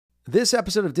This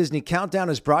episode of Disney Countdown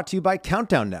is brought to you by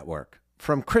Countdown Network.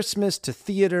 From Christmas to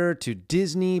theater to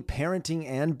Disney, parenting,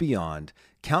 and beyond,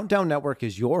 Countdown Network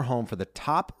is your home for the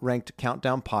top-ranked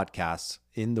countdown podcasts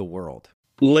in the world.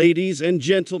 Ladies and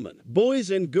gentlemen, boys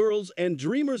and girls, and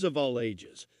dreamers of all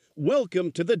ages,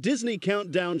 welcome to the Disney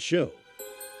Countdown Show.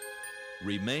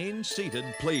 Remain seated,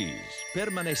 please.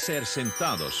 Permanecer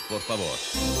sentados, por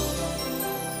favor.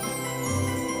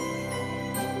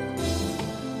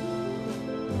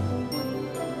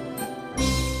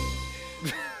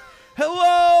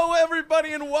 Hello,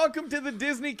 everybody, and welcome to the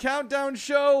Disney Countdown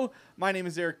Show. My name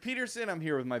is Eric Peterson. I'm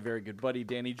here with my very good buddy,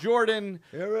 Danny Jordan.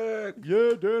 Eric!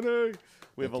 Yeah, Danny.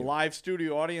 We have a live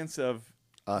studio audience of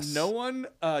Us. no one,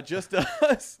 just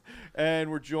us.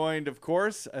 And we're joined, of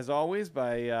course, as always,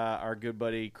 by our good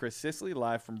buddy, Chris Sisley,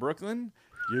 live from Brooklyn.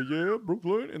 Yeah,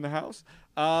 Brooklyn in the house.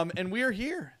 And we are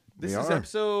here. This is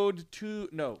episode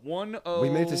 1. We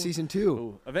made it to season 2.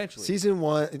 Oh, eventually. Season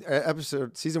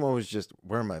 1 was just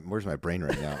where's my brain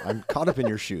right now? I'm caught up in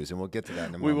your shoes, and we'll get to that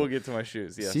in a moment. We will get to my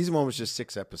shoes. Yes. Season 1 was just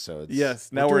 6 episodes.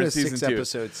 Yes. Now we're doing in a season 2.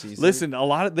 6-episode season. Listen,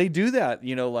 they do that,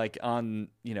 like on,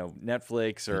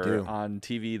 Netflix or on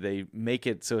TV, they make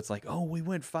it so it's like, oh, we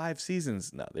went 5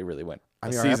 seasons. No, they really went. I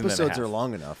mean, our episodes are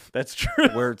long enough. That's true.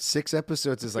 Where 6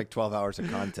 episodes is like 12 hours of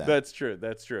content. That's true.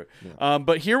 Yeah.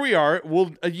 But here we are.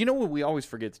 We'll, you know what? We always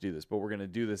forget to do this, but we're going to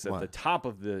do this at the top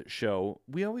of the show.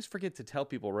 We always forget to tell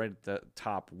people right at the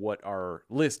top what our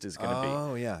list is going to be.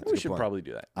 Oh, yeah. We should probably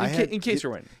do that. In case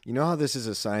you're wondering. You know how this is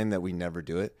a sign that we never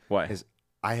do it? Why? Is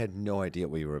I had no idea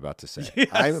what you were about to say.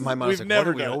 Yes, my mind was like, what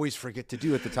do we always forget to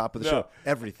do at the top of the show?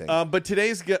 Everything. But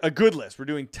today's a good list. We're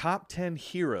doing top 10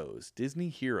 heroes, Disney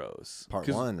heroes. Part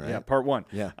 1, right? Yeah, part 1.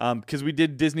 Yeah. Because we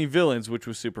did Disney villains, which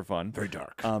was super fun. Very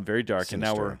dark. Very dark. Sinister.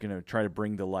 And now we're going to try to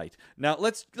bring the light. Now,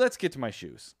 let's get to my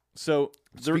shoes. So,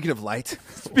 speaking of light.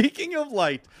 Speaking of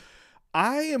light,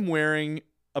 I am wearing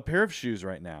a pair of shoes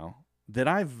right now that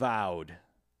I vowed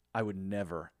I would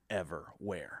never, ever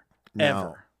wear. Now,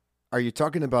 ever. Are you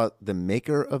talking about the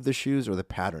maker of the shoes or the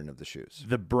pattern of the shoes?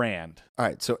 The brand. All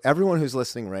right. So everyone who's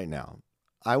listening right now,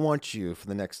 I want you for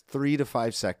the next 3 to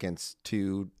 5 seconds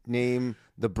to name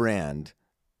the brand.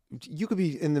 You could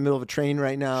be in the middle of a train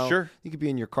right now. Sure. You could be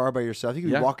in your car by yourself. You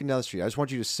could be walking down the street. I just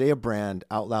want you to say a brand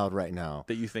out loud right now.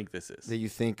 That you think this is. That you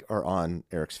think are on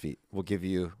Eric's feet. We'll give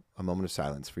you a moment of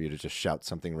silence for you to just shout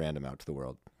something random out to the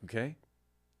world. Okay.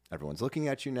 Everyone's looking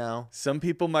at you now. Some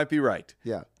people might be right.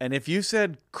 Yeah. And if you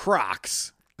said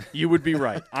Crocs, you would be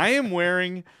right. I am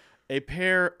wearing a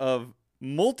pair of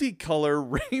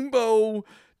multicolor rainbow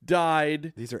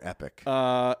dyed. These are epic.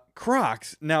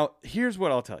 Crocs. Now, here's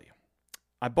what I'll tell you.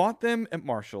 I bought them at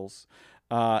Marshall's,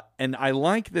 and I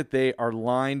like that they are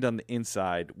lined on the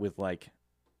inside with like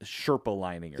Sherpa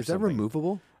lining or something. Is that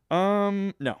removable?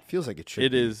 No. Feels like it should.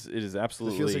 It is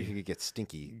absolutely. It feels like it could get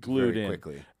stinky glued very in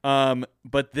quickly.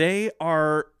 But they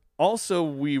are also,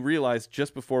 we realized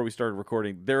just before we started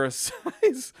recording, they're a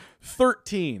size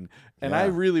 13, and I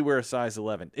really wear a size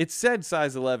 11. It said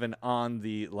size 11 on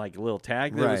the like little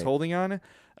tag that it was holding on it,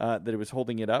 that it was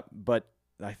holding it up, but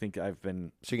I think I've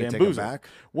been So you can bamboozled. take them back?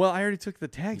 Well, I already took the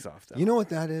tags off, though. You know what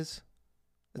that is?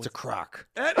 It's a crock.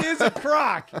 That is a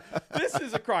crock. This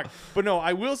is a crock. But no,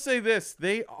 I will say this.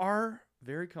 They are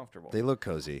very comfortable. They look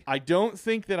cozy. I don't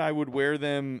think that I would wear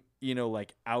them,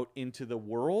 like out into the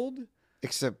world.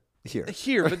 Except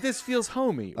here. But this feels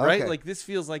homey, right? Okay. Like this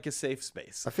feels like a safe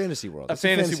space. A fantasy world. A It's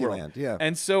fantasy world. land, yeah.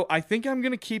 And so I think I'm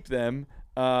going to keep them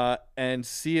and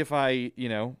see if I,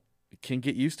 can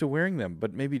get used to wearing them,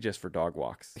 but maybe just for dog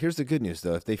walks. Here's the good news,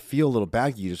 though. If they feel a little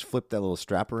baggy, you just flip that little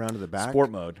strap around to the back.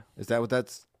 Sport mode. Is that what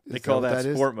that's? They call that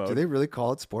sport mode. Do they really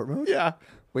call it sport mode? Yeah.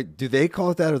 Wait, do they call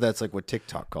it that, or that's like what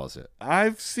TikTok calls it?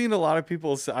 I've seen a lot of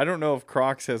people say, I don't know if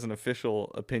Crocs has an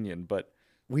official opinion, but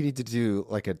We need to do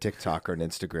like a TikTok or an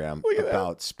Instagram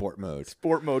about sport mode.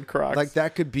 Sport mode Crocs. Like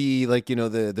that could be like,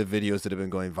 the videos that have been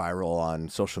going viral on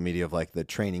social media of like the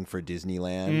training for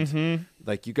Disneyland. Mm-hmm.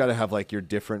 Like you got to have like your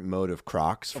different mode of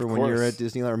Crocs for when you're at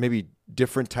Disneyland, or maybe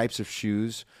different types of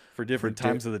shoes for different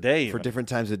times of the day. For different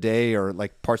times of the day, or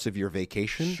like parts of your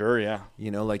vacation. Sure, yeah.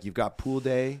 Like you've got pool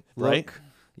day look. Right.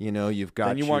 You've got.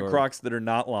 Then you want Crocs that are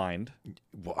not lined.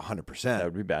 100%. That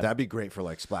would be bad. That'd be great for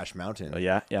like Splash Mountain.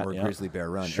 Yeah. Or Grizzly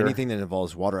Bear Run. Sure. Anything that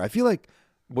involves water. I feel like,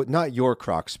 not your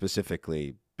Crocs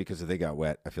specifically, because if they got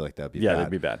wet, I feel like that'd be bad. Yeah,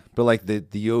 that'd be bad. But like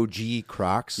the OG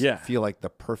Crocs Yeah. feel like the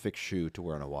perfect shoe to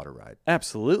wear on a water ride.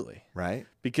 Absolutely. Right?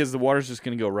 Because the water's just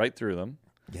going to go right through them.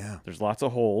 Yeah. There's lots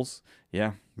of holes.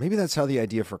 Yeah. Maybe that's how the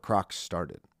idea for Crocs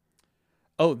started.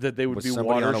 Oh, that they would Was be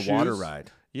somebody water on a shoes? water ride.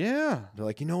 Yeah. They're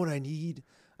like, you know what I need?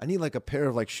 I need like a pair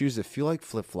of like shoes that feel like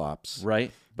flip-flops.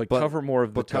 Right. But cover more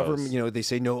of the toes. Cover, they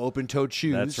say no open-toed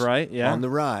shoes. That's right, yeah. On the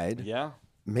ride. Yeah.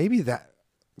 Maybe that.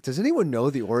 Does anyone know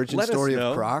the origin Let us story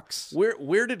know. of Crocs?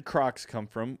 Where did Crocs come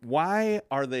from? Why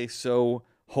are they so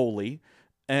holy?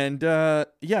 And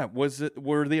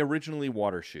were they originally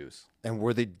water shoes? And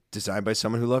were they designed by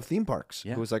someone who loved theme parks?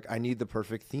 Yeah. Who was like, I need the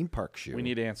perfect theme park shoe. We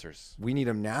need answers. We need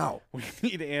them now. We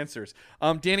need answers.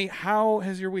 Danny, how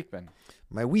has your week been?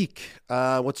 My week,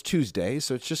 what's Tuesday,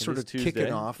 so it's just It sort is of Tuesday,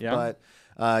 kicking off. yeah.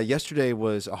 But yesterday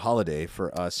was a holiday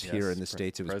for us Yes, here in the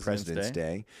States. It was President's President's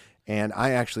Day. And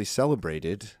I actually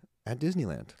celebrated at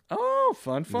Disneyland. Oh,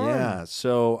 fun. Yeah,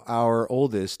 so our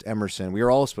oldest, Emerson, we were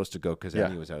all supposed to go because Yeah.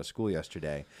 Emmy was out of school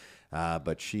yesterday.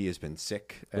 But she has been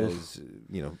sick, as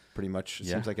pretty much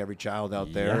Yeah. seems like every child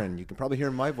out there. Yeah. And you can probably hear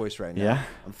in my voice right now. Yeah.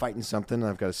 I'm fighting something.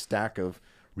 I've got a stack of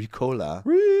Ricola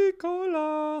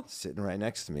Ricola. sitting right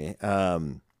next to me.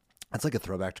 That's like a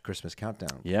throwback to Christmas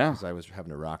Countdown. Yeah. Because I was having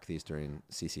to rock these during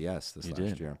CCS this You last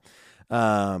did. year.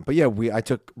 But yeah, I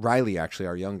took Riley, actually,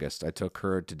 our youngest. I took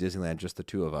her to Disneyland, just the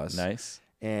two of us. Nice.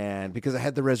 And because I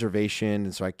had the reservation,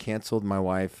 and so I canceled my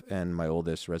wife and my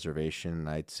oldest reservation.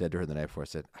 I said to her the night before, I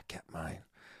said, I kept mine.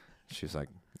 She was like,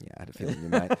 yeah, I had a feeling you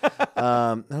might.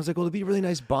 And I was like, well, it'll be a really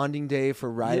nice bonding day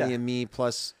for Riley Yeah. and me.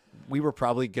 Plus, we were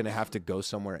probably going to have to go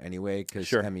somewhere anyway because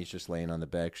Sure. Emmy's just laying on the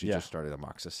bed. She Yeah. just started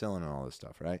amoxicillin and all this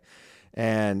stuff, right?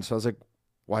 And so I was like,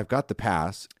 well, I've got the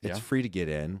pass. It's Yeah. free to get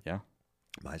in. Yeah.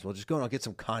 Might as well just go and I'll get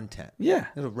some content. Yeah.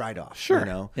 It'll write off. Sure. You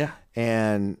know? Yeah.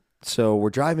 And so we're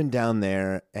driving down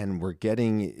there and we're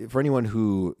getting, for anyone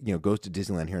who, goes to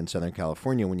Disneyland here in Southern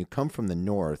California, when you come from the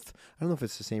north, I don't know if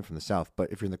it's the same from the south,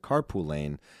 but if you're in the carpool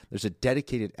lane, there's a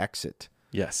dedicated exit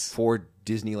Yes. for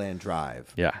Disneyland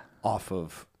Drive Yeah. off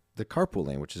of the carpool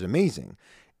lane, which is amazing.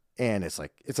 And it's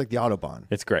like the Autobahn.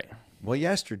 It's great. Well,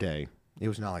 yesterday, it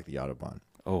was not like the Autobahn.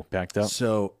 Oh, backed up.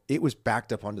 So it was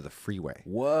backed up onto the freeway,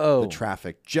 Whoa. the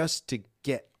traffic, just to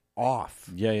get off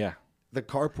Yeah, yeah. the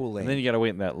carpool lane. And then you got to wait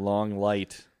in that long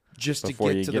light. just to before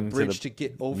get you to get the into bridge the- to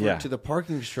get over Yeah. to the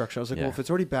parking structure. I was like, Yeah. well, if it's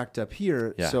already backed up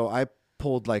here, Yeah. so I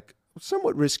pulled like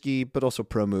somewhat risky, but also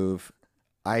pro move.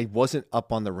 I wasn't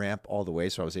up on the ramp all the way,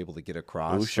 so I was able to get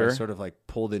across. Oh, So sure. I sort of like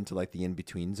pulled into like the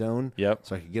in-between zone. Yep.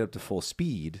 So I could get up to full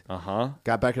speed. Uh-huh.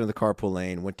 Got back into the carpool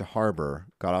lane, went to Harbor,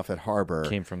 got off at Harbor,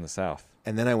 Came from the south.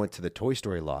 and then I went to the Toy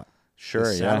Story lot. Sure,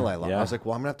 The yeah. satellite lot. Yeah. I was like,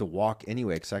 well, I'm gonna have to walk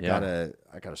anyway because I Yeah.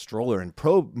 got a stroller. And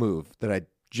pro move that I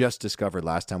just discovered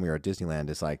last time we were at Disneyland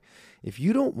is like, if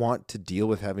you don't want to deal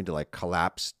with having to like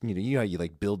collapse, you know how you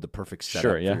like build the perfect setup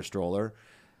Sure, for yeah. your stroller.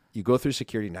 You go through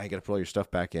security. Now you got to put all your stuff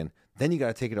back in. Then you got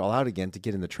to take it all out again to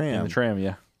get in the tram. In the tram,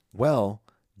 yeah. Well,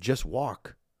 just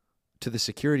walk to the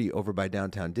security over by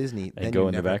downtown Disney. Then go you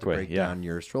in the never have back to way, break yeah. down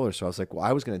your stroller. So I was like, well,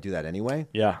 I was going to do that anyway.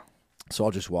 Yeah. So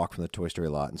I'll just walk from the Toy Story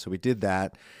lot. And so we did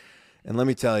that. And let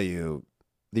me tell you,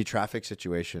 the traffic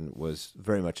situation was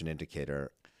very much an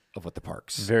indicator of what the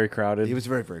parks. Very crowded. It was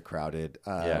very, very crowded.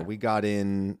 Yeah. We got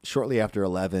in shortly after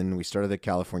 11. We started the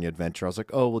California Adventure. I was like,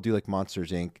 oh, we'll do like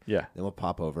Monsters, Inc. Yeah. Then we'll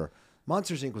pop over.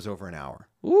 Monsters, Inc. was over an hour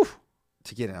Oof.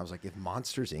 to get in. I was like, if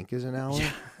Monsters, Inc. is an hour,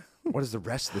 what is the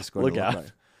rest of this going Look to look out.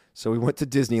 like? So we went to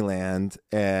Disneyland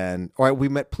and we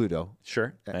met Pluto.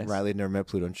 Sure. Nice. Riley had never met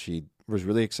Pluto, and she was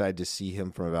really excited to see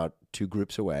him from about 2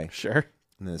 groups away. Sure.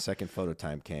 And then the second photo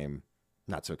time came.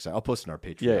 Not so excited. I'll post it on our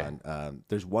Yeah, Patreon.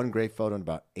 There's one great photo and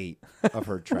about 8 of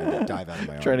her trying to dive out of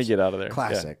my arms. Trying to get out of there.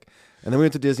 Classic. And then we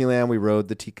went to Disneyland. We rode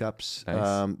the teacups.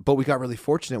 Nice. But we got really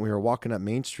fortunate. We were walking up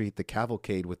Main Street. The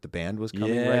cavalcade with the band was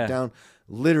coming Yeah. right down,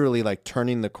 literally like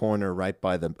turning the corner right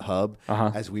by the hub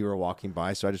Uh-huh. as we were walking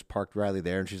by. So I just parked Riley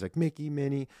there, and she's like, Mickey,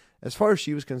 Minnie. As far as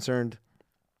she was concerned,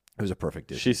 it was a perfect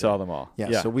Disney. She day. saw them all.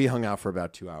 Yeah, so we hung out for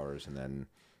about 2 hours, and then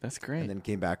That's great.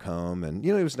 came back home. And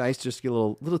it was nice just to get a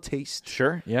little taste,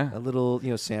 Sure. Yeah. a little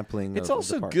sampling. It's of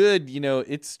also the park. good,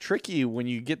 it's tricky when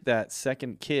you get that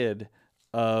second kid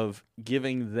of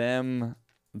giving them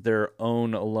their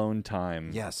own alone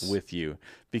time Yes. with you.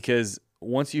 Because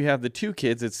once you have the 2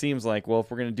 kids, it seems like, well,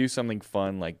 if we're going to do something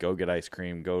fun, like go get ice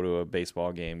cream, go to a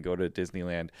baseball game, go to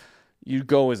Disneyland, you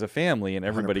go as a family and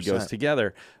everybody 100%. goes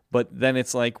together. But then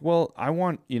it's like, well, I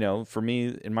want, for me,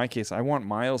 in my case, I want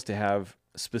Miles to have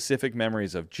specific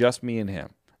memories of just me and him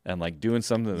and like doing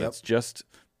something that's just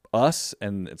us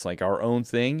and it's like our own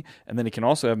thing. And then he can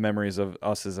also have memories of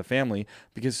us as a family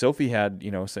because Sophie had,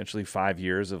 essentially 5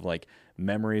 years of like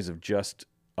memories of just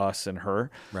us and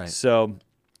her. Right. So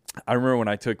I remember when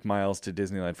I took Miles to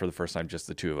Disneyland for the first time, just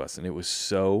the 2 of us, and it was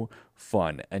so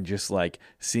fun. And just like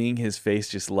seeing his face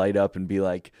just light up and be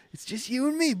like, it's just you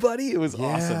and me, buddy. It was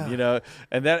awesome,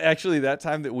 And that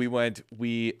time that we went,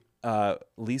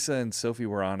 Lisa and Sophie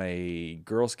were on a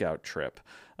Girl Scout trip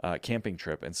camping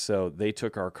trip, and so they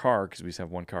took our car because we just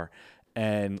have one car.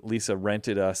 And Lisa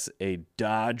rented us a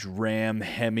Dodge Ram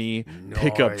Hemi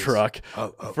pickup truck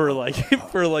for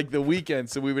the weekend,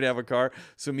 so we would have a car.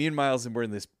 So me and Miles were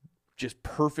in this just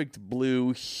perfect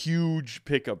blue, huge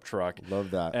pickup truck.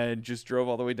 Love that. And just drove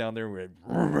all the way down there.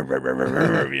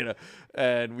 And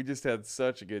and we just had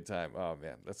such a good time. Oh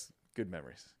man, that's good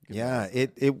memories. Good memories.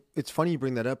 It's funny you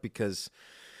bring that up because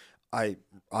I've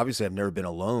never been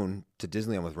alone to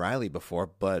Disneyland with Riley before,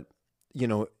 but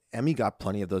Emmy got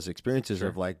plenty of those experiences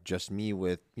of like just me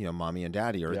with, mommy and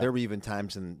daddy, or there were even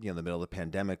times in, the middle of the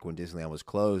pandemic when Disneyland was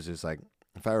closed. It's like,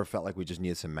 if I ever felt like we just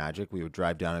needed some magic, we would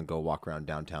drive down and go walk around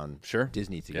downtown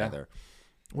Disney together,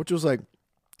 which was like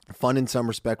fun in some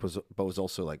respect, but was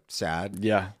also like sad.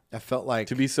 Yeah. I felt like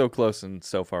to be so close and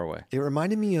so far away. It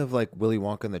reminded me of like Willy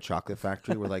Wonka and the Chocolate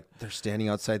Factory, where like they're standing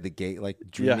outside the gate, like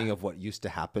dreaming of what used to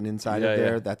happen inside of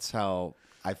there. Yeah. That's how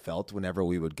I felt whenever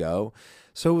we would go.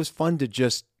 So it was fun to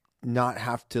just not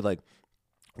have to like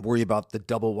worry about the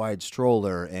double wide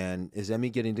stroller and is Emmy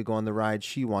getting to go on the ride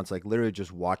she wants, like literally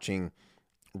just watching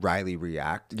Riley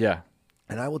react. Yeah.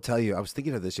 And I will tell you, I was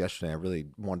thinking of this yesterday. I really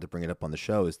wanted to bring it up on the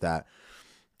show, is that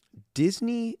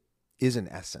Disney is an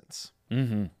essence.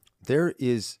 Mm-hmm. There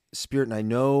is spirit. And I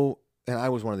know, and I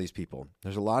was one of these people.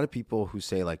 There's a lot of people who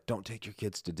say like, don't take your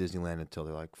kids to Disneyland until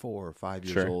they're like 4 or 5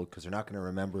 years old, because they're not going to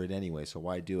remember it anyway. So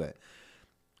why do it?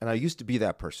 And I used to be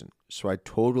that person, so I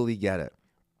totally get it.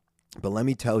 But let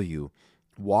me tell you,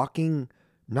 walking,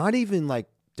 not even like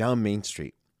down Main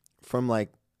Street, from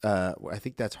like, I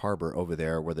think that's Harbor over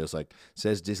there, where there's like,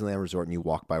 says Disneyland Resort, and you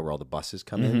walk by where all the buses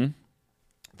come in.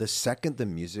 The second the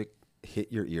music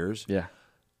hit your ears,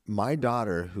 my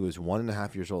daughter, who is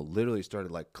 1.5 years old, literally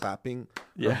started like clapping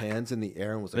her hands in the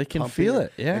air and was like, they can feel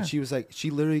it. Yeah. And she was like,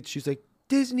 she's like,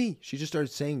 Disney. She just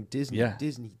started saying Disney,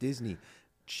 Disney, Disney.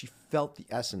 She felt the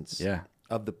essence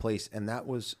of the place. And that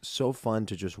was so fun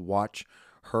to just watch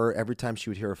her every time she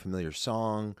would hear a familiar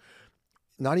song.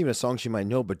 Not even a song she might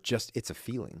know, but just it's a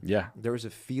feeling. Yeah. There was a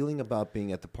feeling about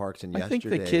being at the parks. And I think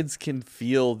the kids can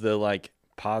feel the like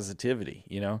positivity,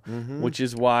 which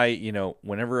is why,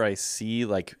 whenever I see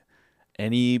like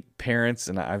any parents,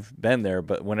 and I've been there,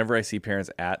 but whenever I see parents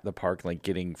at the park like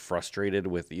getting frustrated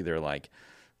with either like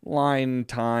line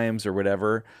times or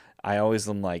whatever, I always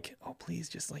am like, oh, please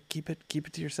just like keep it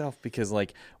to yourself, because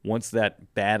like once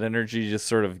that bad energy just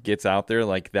sort of gets out there,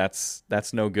 like that's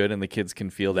no good, and the kids can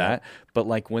feel that. But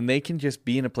like when they can just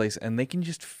be in a place and they can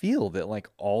just feel that like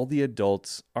all the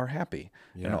adults are happy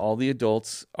and all the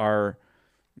adults are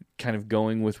kind of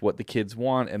going with what the kids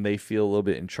want, and they feel a little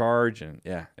bit in charge, and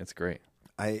it's great.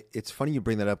 It's funny you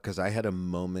bring that up, because I had a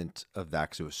moment of that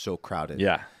because it was so crowded.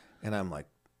 Yeah. And I'm like,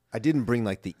 I didn't bring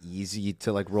like the easy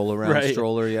to like roll around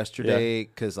stroller yesterday,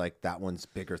 because like that one's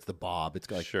bigger. It's the Bob. It's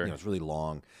got like, it's really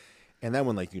long. And that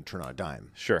one, like, you can turn on a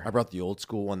dime. Sure. I brought the old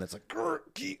school one that's like,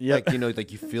 like,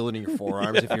 like you feel it in your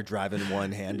forearms if you're driving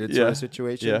one-handed sort of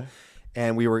situation. Yeah.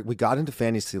 And we got into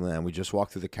Fantasyland. We just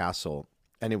walked through the castle,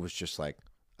 and it was just like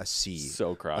a sea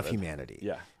so crowded of humanity.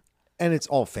 Yeah. And it's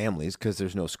all families because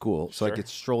there's no school. So like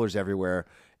it's strollers everywhere.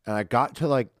 And I got to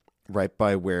like right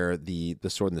by where the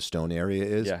Sword in the Stone area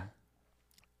is. Yeah.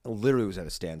 Literally was at a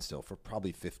standstill for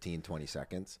probably 15, 20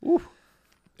 seconds. Oof.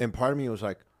 And part of me was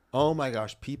like, oh my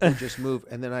gosh, people just move.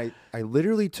 And then I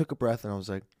literally took a breath and I was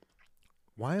like,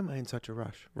 why am I in such a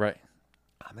rush? Right.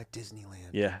 I'm at Disneyland.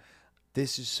 Yeah.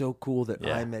 This is so cool that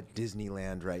I'm at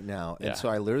Disneyland right now. And so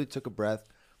I literally took a breath,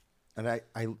 and I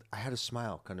had a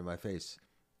smile come to my face.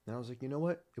 And I was like, you know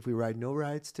what? If we ride no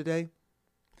rides today,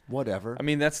 whatever. I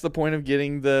mean, that's the point of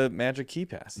getting the Magic Key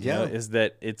Pass. You know, is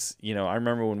that it's, I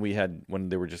remember when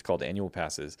they were just called annual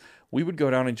passes, we would go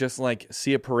down and just like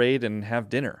see a parade and have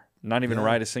dinner. Not even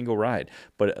ride a single ride.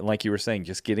 But like you were saying,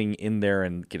 just getting in there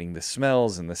and getting the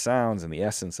smells and the sounds and the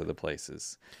essence of the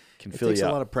places can fill you up. It takes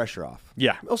a lot of pressure off.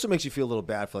 Yeah. It also makes you feel a little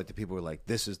bad for like the people who are like,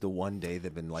 this is the one day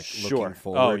they've been like looking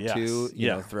forward to, you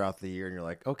know, throughout the year. And you're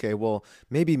like, okay, well,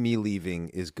 maybe me leaving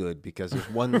is good because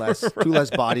there's two less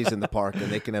bodies in the park,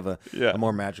 and they can have a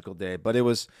more magical day. But it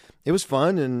was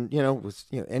fun, and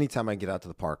anytime I get out to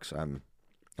the parks, I'm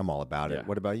all about it.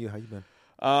 What about you? How you been?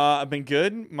 I've been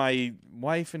good. My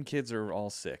wife and kids are all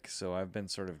sick, so I've been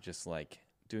sort of just like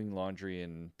doing laundry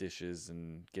and dishes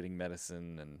and getting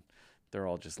medicine, and they're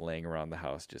all just laying around the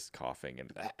house, just coughing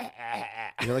and.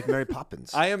 You're like Mary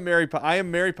Poppins. I am Mary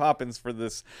Poppins for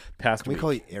this past week. Can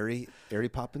we call you Airy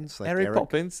Poppins? Like Airy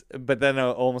Poppins, but then it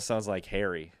almost sounds like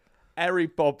Harry. Airy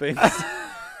Poppins.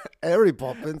 Airy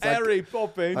Poppins. Airy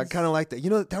Poppins. I kind of like that. You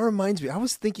know, that reminds me. I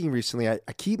was thinking recently. I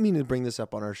keep meaning to bring this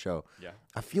up on our show. Yeah.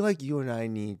 I feel like you and I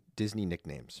need Disney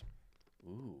nicknames.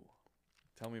 Ooh.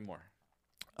 Tell me more.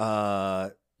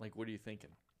 Like, what are you thinking?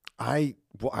 I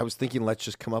was thinking, let's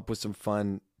just come up with some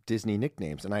fun Disney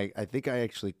nicknames, and I think I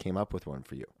actually came up with one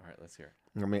for you. All right, let's hear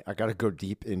it. I mean, I got to go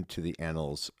deep into the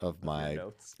annals of my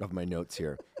notes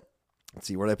here. Let's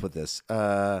see, where did I put this?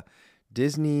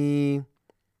 Disney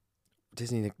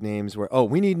nicknames were. Oh,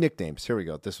 we need nicknames. Here we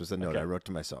go. This was the note I wrote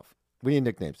to myself. We need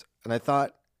nicknames, and I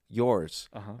thought yours.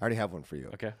 I already have one for you.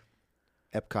 Okay.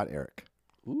 Epcot Eric.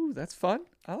 Ooh, that's fun.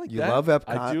 I like that. You love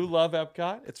Epcot. I do love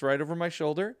Epcot. It's right over my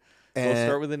shoulder. We'll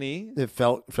start with an E. It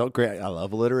felt great. I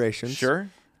love alliterations. Sure.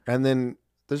 And then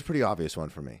there's a pretty obvious one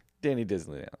for me. Danny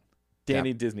Disneyland.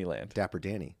 Disneyland. Dapper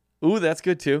Danny. Ooh, that's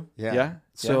good too. Yeah.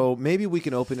 So maybe we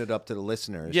can open it up to the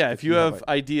listeners. Yeah, if you have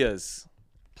ideas,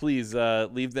 please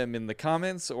leave them in the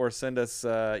comments or send us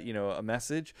a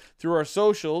message through our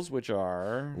socials, which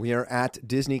are... We are at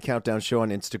Disney Countdown Show on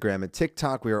Instagram and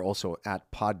TikTok. We are also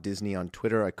at Pod Disney on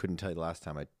Twitter. I couldn't tell you the last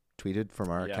time I tweeted from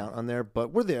our account on there,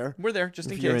 but we're there. We're there just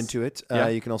in case. If you're into it.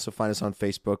 You can also find us on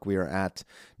Facebook. We are at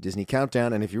Disney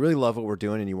Countdown. And if you really love what we're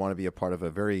doing and you want to be a part of a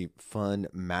very fun,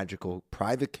 magical,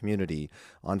 private community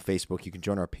on Facebook, you can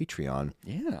join our Patreon.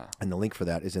 Yeah. And the link for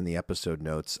that is in the episode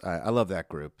notes. I love that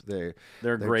group. They're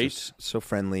great. Just so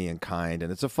friendly and kind.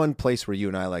 And it's a fun place where you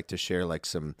and I like to share like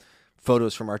some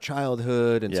photos from our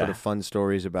childhood and sort of fun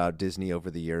stories about Disney over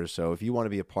the years. So if you want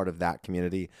to be a part of that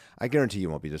community, I guarantee you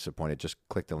won't be disappointed. Just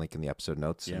click the link in the episode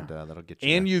notes and that'll get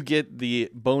you. And there. you get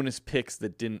the bonus picks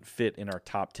that didn't fit in our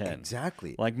top 10.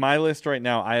 Exactly. Like my list right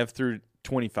now, I have through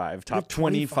 25, top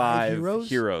 25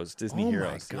 heroes, Disney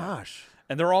heroes. Oh my gosh.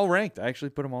 And they're all ranked. I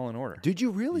actually put them all in order. Did you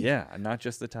really? Yeah, not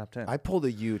just the top 10. I pulled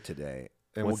a U today,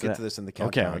 and we'll get to this in the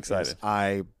countdown. Okay, I'm excited.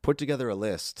 I put together a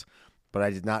list, but I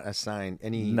did not assign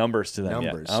any numbers to them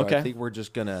yet. Okay. So I think we're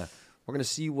gonna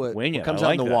see what comes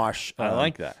out in the wash. I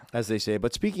like that, as they say.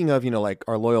 But speaking of, like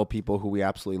our loyal people who we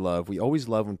absolutely love, we always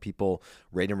love when people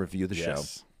rate and review the show.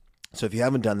 So if you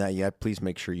haven't done that yet, please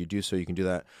make sure you do so. You can do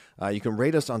that. You can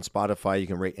rate us on Spotify. You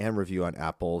can rate and review on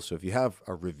Apple. So if you have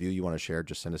a review you want to share,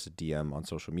 just send us a DM on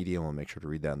social media, and we'll make sure to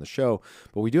read that on the show.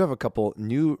 But we do have a couple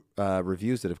new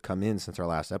reviews that have come in since our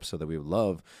last episode that we would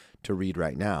love to read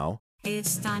right now.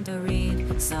 It's time to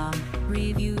read some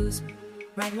reviews.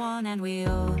 Write one and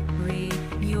we'll read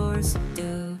yours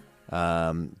too.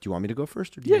 Do you want me to go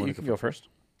first? Or do you can go first.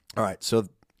 All right. So,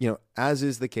 as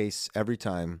is the case every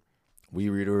time we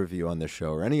read a review on this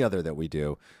show or any other that we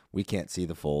do, we can't see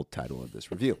the full title of this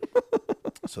review.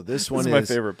 So this one is my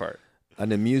favorite part.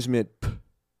 An amusement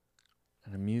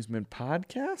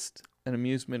podcast? An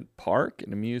amusement park?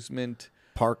 An amusement...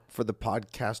 park for the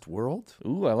podcast world.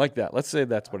 Ooh, I like that. Let's say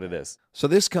that's what it is. So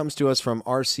this comes to us from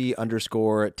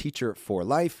RC_teacher for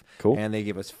life. Cool. And they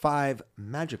give us 5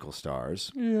 magical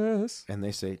stars. Yes. And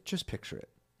they say, just picture it.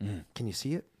 Can you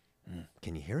see it?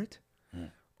 Can you hear it?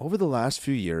 Over the last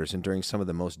few years and during some of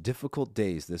the most difficult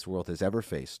days this world has ever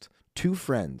faced, 2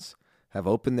 friends have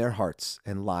opened their hearts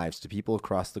and lives to people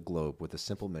across the globe with a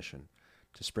simple mission: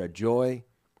 to spread joy,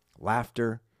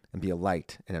 laughter, and be a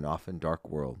light in an often dark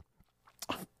world.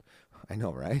 I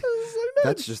know, right?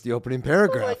 That's just the opening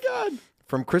paragraph. Oh my God.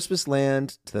 From Christmas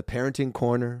Land to the Parenting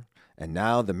Corner, and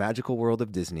now the magical world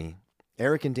of Disney,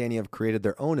 Eric and Danny have created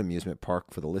their own amusement park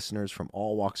for the listeners from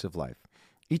all walks of life.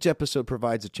 Each episode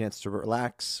provides a chance to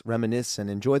relax, reminisce, and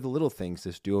enjoy the little things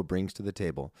this duo brings to the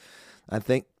table.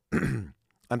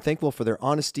 I'm thankful for their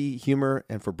honesty, humor,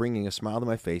 and for bringing a smile to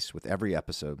my face with every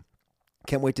episode.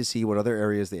 Can't wait to see what other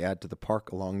areas they add to the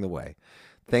park along the way.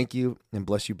 Thank you, and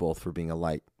bless you both for being a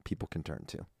light people can turn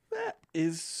to. That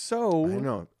is so I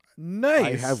know.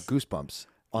 nice. I have goosebumps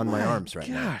on my arms right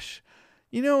now. Gosh.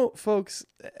 Folks,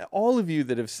 all of you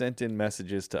that have sent in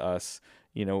messages to us,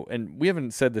 and we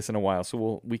haven't said this in a while,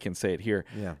 so we can say it here.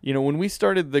 Yeah. When we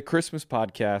started the Christmas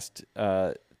podcast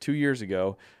 2 years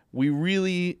ago, we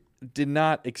really did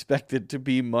not expect it to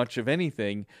be much of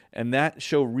anything, and that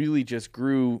show really just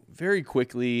grew very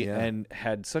quickly and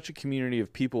had such a community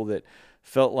of people that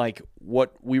felt like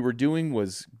what we were doing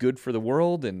was good for the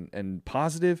world and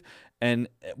positive. And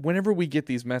whenever we get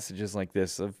these messages like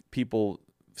this of people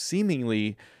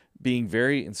seemingly being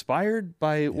very inspired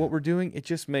by what we're doing,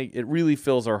 it really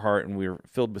fills our heart, and we're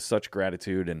filled with such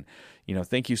gratitude. And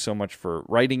thank you so much for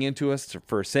writing into us,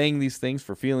 for saying these things,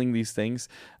 for feeling these things,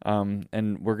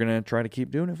 and we're gonna try to keep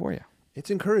doing it for you.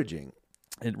 It's encouraging.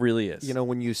 It really is.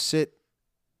 When you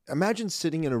imagine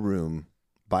sitting in a room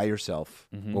by yourself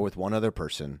or with one other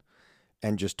person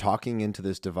and just talking into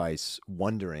this device,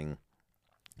 wondering,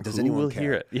 does anyone care?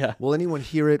 Hear it? Yeah. Will anyone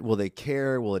hear it? Will they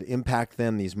care? Will it impact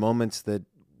them? These moments that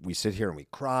we sit here and we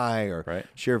cry or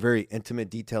share very intimate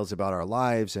details about our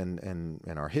lives and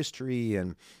our history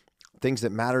and things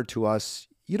that matter to us,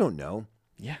 you don't know.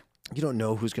 Yeah. You don't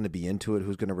know who's going to be into it,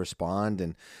 who's going to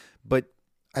respond. But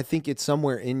I think it's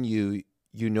somewhere in you,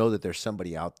 you know that there's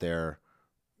somebody out there,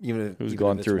 Who's even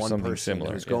gone if it's through one something person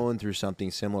similar, who's yeah. going through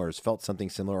something similar, has felt something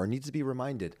similar, or needs to be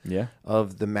reminded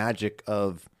of the magic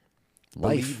of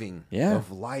Life. believing, Yeah.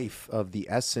 of life, of the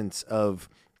essence of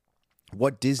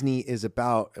what Disney is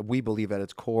about. We believe at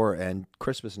its core, and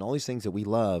Christmas and all these things that we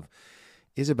love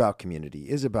is about community,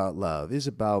 is about love, is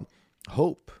about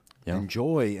hope and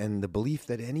joy, and the belief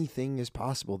that anything is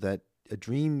possible, that a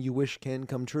dream you wish can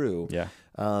come true. Yeah.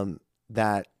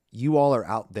 That you all are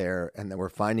out there, and that we're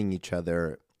finding each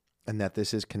other, and that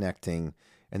this is connecting,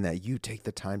 and that you take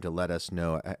the time to let us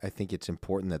know. I think it's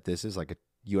important that this is like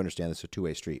you understand this is a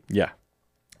two-way street. Yeah.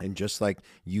 And just like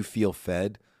you feel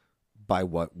fed by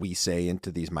what we say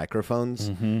into these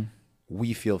microphones,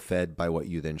 we feel fed by what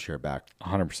you then share back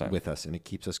 100%. with us, and it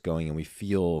keeps us going, and we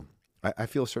feel. I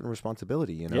feel a certain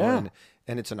responsibility, Yeah.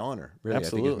 and it's an honor. Really,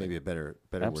 Absolutely. I think it's maybe a better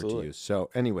word Absolutely. to use. So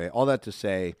anyway, all that to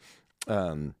say,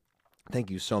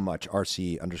 thank you so much,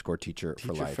 RC_teacher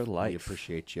for life. for life. We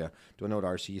appreciate you. Do I know what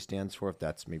RC stands for? If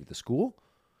that's maybe the school.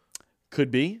 Could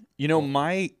be.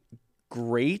 My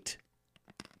great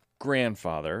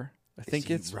grandfather, I think Is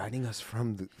he it's, writing us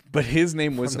from the but his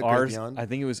name was the great R. beyond? I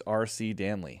think it was R.C.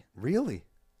 Danley. really.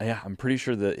 Yeah, I'm pretty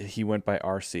sure that he went by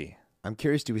R.C. I'm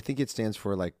curious. Do we think it stands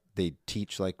for like they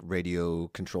teach like radio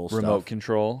control Remote stuff?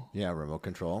 control. Yeah, remote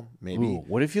control. Maybe. Ooh,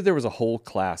 what if there was a whole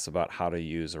class about how to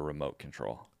use a remote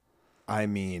control? I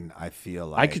mean, I feel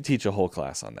like I could teach a whole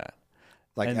class on that.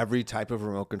 like and every type of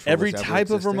remote control. Every that's ever type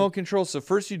of existed? remote control. So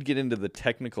first you'd get into the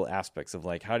technical aspects of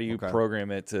like how do you Okay. program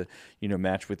it to,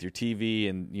 match with your TV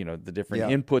and, the different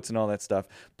Yeah. inputs and all that stuff.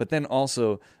 But then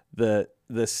also the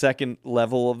second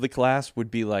level of the class would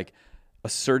be like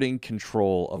asserting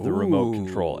control of the remote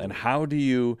control. And how do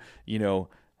you,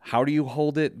 how do you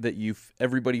hold it that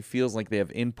everybody feels like they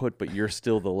have input, but you're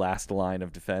still the last line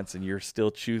of defense and you're still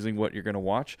choosing what you're going to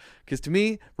watch? Because to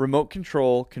me, remote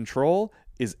control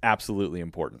is absolutely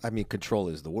important. I mean, control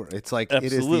is the word. It's like it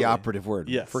is Absolutely. the operative word.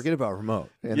 Yes. Forget about remote.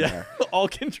 In Yeah, there. all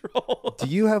control. Do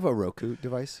you have a Roku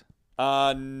device?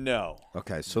 No.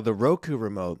 Okay, so the Roku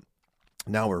remote.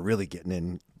 Now we're really getting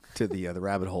into the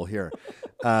rabbit hole here.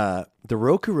 The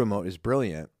Roku remote is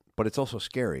brilliant, but it's also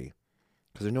scary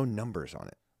because there are no numbers on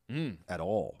it at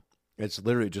all. It's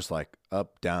literally just like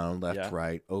up, down, left, Yeah.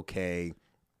 right, okay,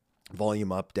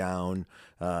 volume up, down,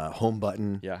 home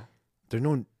button. Yeah. There's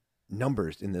no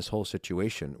numbers in this whole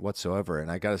situation whatsoever.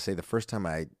 And I got to say, the first time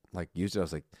I used it, I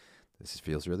was like, this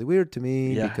feels really weird to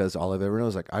me Yeah. because all I've ever known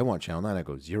is like, I want channel 9. I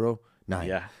go 0, 9.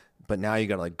 Yeah. But now you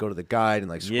got to go to the guide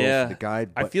and scroll Yeah. through the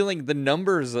guide. I But feel like the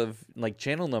numbers of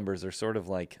channel numbers are sort of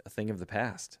like a thing of the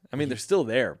past. I mean, they're still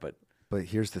there, but But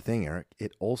here's the thing, Eric.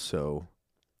 It also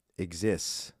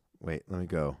exists. Wait, let me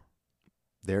go.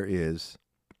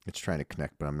 It's trying to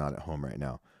connect, but I'm not at home right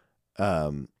now.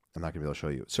 I'm not going to be able to show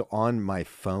you. So on my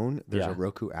phone, there's Yeah. a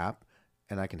Roku app,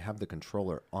 and I can have the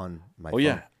controller on my oh phone.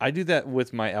 yeah, I do that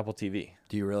with my Apple TV.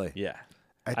 Do you really? Yeah.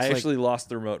 It's I like- actually lost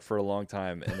the remote for a long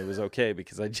time, and it was okay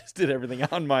because I just did everything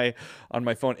on my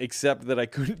phone, except that I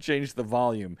couldn't change the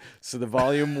volume. So the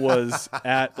volume was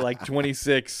at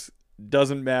 26.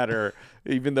 Doesn't matter,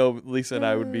 even though Lisa and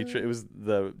I would be. It was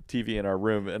the TV in our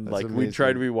room, and That's we try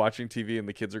to amazing. be watching TV, and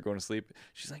the kids are going to sleep.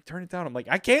 She's like, "Turn it down." I'm like,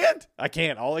 "I can't.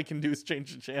 All I can do is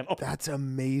change the channel." That's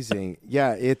amazing.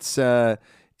 Yeah, it's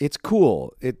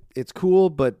cool. It's cool,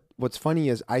 but what's funny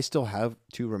is I still have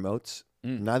 2 remotes.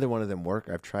 Neither one of them work.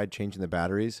 I've tried changing the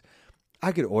batteries.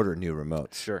 I could order new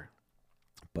remotes, Sure.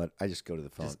 but I just go to the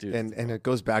phone. Just do it And it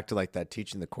goes back to that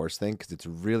teaching the course thing because it's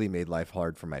really made life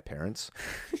hard for my parents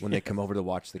when they come over to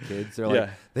watch the kids. They're like, Yeah.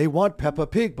 they want Peppa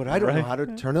Pig, but I don't know Right. how to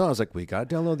turn it on. I was like, we got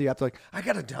to download the app. They're like, I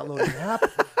got to download the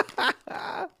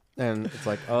app. And it's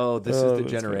like, oh, this is the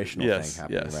that's great. generational Yes, thing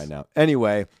happening yes. right now.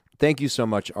 Anyway, thank you so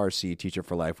much, RC, Teacher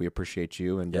for Life. We appreciate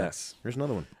you. And Yes. here's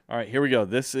another one. All right, here we go.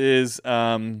 This is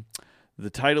the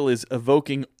title is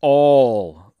Evoking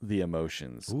All the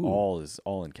Emotions. Ooh. All is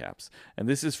all in caps. And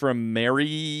this is from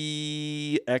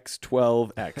Mary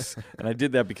X12X. And I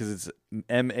did that because it's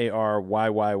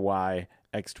MARYYY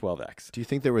X12X. Do you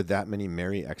think there were that many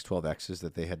Mary X12Xs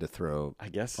that they had to throw I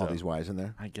guess all so. these Ys in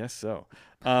there? I guess so.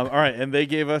 All right, and they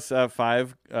gave us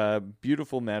 5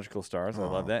 beautiful magical stars. I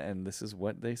love that, and this is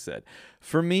what they said.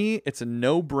 For me, it's a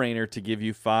no-brainer to give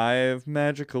you 5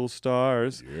 magical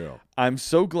stars. Yeah. I'm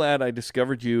so glad I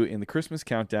discovered you in the Christmas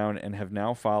countdown and have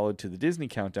now followed to the Disney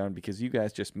countdown because you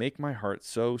guys just make my heart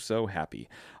so, so happy.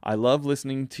 I love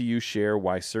listening to you share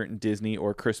why certain Disney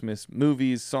or Christmas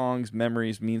movies, songs,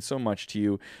 memories mean so much to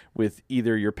you with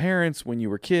either your parents when you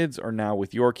were kids or now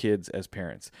with your kids as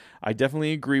parents. I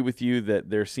definitely agree with you that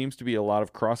there seems to be a lot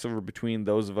of crossover between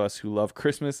those of us who love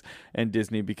Christmas and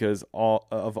Disney because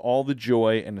of all the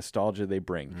joy and nostalgia they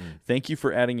bring. Thank you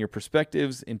for adding your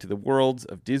perspectives into the worlds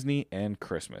of Disney and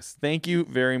Christmas. Thank you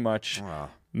very much,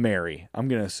 Mary. I'm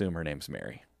going to assume her name's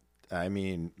Mary. I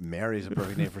mean, Mary's a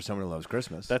perfect name for someone who loves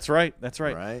Christmas. That's right. That's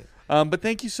right. Right. But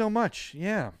thank you so much.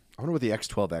 Yeah. I wonder what the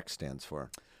X12X stands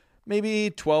for. Maybe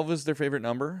 12 is their favorite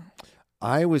number.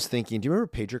 I was thinking, do you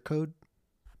remember pager code?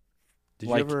 Did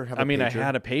you ever have a pager? I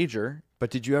had a pager. But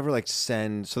did you ever like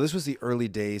send? So this was the early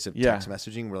days of Yeah. text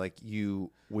messaging, where like you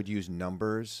would use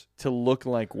numbers To look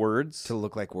like words. to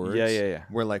look like words. Yeah.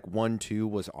 Where like 1, 2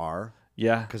 was R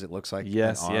Yeah. because it looks like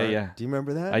Yes, an yeah, R. yeah. Do you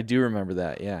remember that? I do remember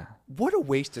that. Yeah. What a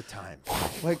waste of time!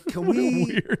 Like, can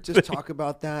we just talk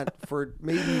about that for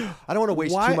maybe? I don't want to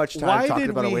waste too much time talking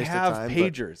about a waste of time. Why did but we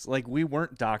have pagers? Like, we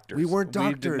weren't doctors. We weren't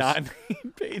We did doctors. not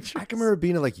need pagers. I can remember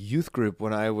being in like youth group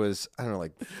when I was, I don't know,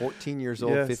 like 14 years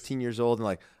old, Yes. 15 years old, and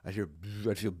like I'd feel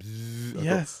bzzz. I'd go,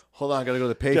 Yes. hold on, I gotta go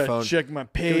to the Gotta payphone. check my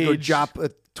Gotta go page. drop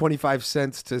 25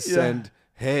 cents to send.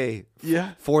 Hey,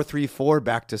 Yeah. 434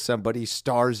 back to somebody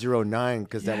 *09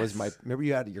 because that was my. Remember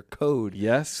you had your code.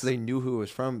 Yes. So they knew who it was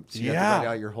from. So you had to Yeah. write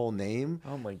out your whole name.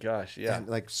 Oh my gosh. Yeah. And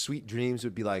like Sweet Dreams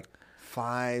would be like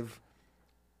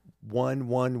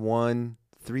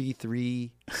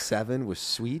 51113337 was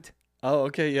sweet. Oh,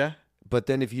 okay. Yeah. But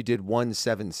then if you did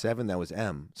 177, that was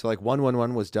M. So like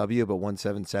 111 was W, but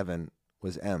 177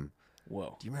 was M.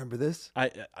 Whoa. Do you remember this?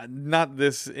 I not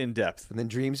this in depth. And then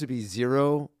dreams would be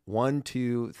 0, 1,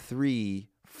 2, 3,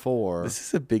 4, This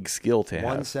is a big skill to have.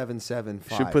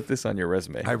 1775. Should put this on your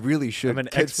resume. I really should. I'm an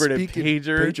Kids, expert at speaking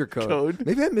pager code. code.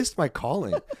 Maybe I missed my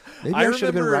calling. Maybe I I should have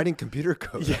been remember- writing computer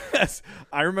code. Yes.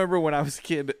 I remember when I was a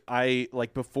kid, I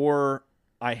like before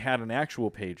I had an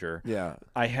actual pager, Yeah.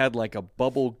 I had like a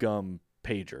bubble gum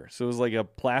pager. So it was like a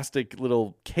plastic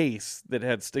little case that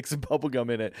had sticks of bubble gum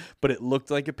in it, but it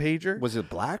looked like a pager. Was it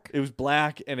black? It was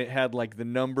black and it had like the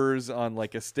numbers on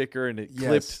like a sticker and it Yes.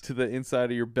 clipped to the inside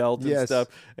of your belt and Yes. stuff.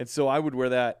 And so I would wear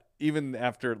that even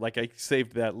after like I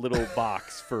saved that little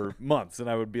box for months and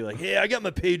I would be like, hey, I got my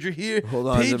pager here. Hold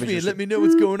on, Page let me me and just- let me know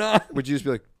what's going on. Would you just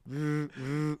be like,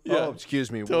 Yeah. oh,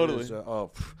 excuse me. what Totally. is,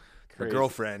 my Crazy.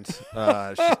 girlfriend, she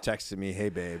texted me, hey,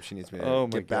 babe, she needs me to Oh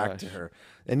my get back to gosh. her.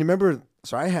 And you remember,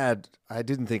 so I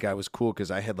didn't think I was cool because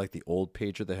I had like the old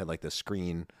pager that had like the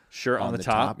screen Sure, on the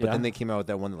top, But yeah. then they came out with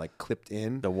that one that like clipped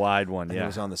in. The wide one, and yeah. it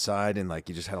was on the side and like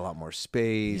you just had a lot more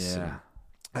space. Yeah. And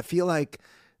I feel like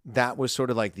that was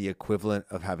sort of like the equivalent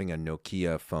of having a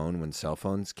Nokia phone when cell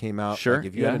phones came out. Sure, Like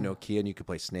if you had a yeah. Nokia and you could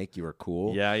play Snake, you were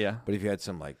cool. Yeah, yeah. But if you had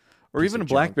some like Or piece even a of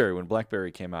junk- BlackBerry when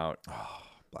BlackBerry came out.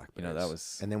 Blackberries. that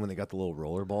was- And then when they got the little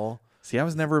roller ball, See, I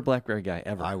was never a BlackBerry guy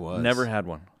ever. I was. Never had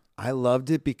one. I loved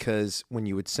it because when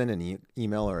you would send an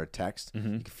email or a text,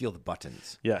 Mm-hmm. you could feel the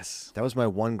buttons. Yes. That was my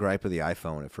one gripe of the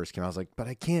iPhone when it first came out. I was like, but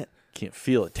I can't Can't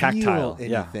feel it. Tactile. feel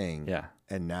Yeah. anything. Yeah.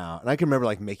 And now, and I can remember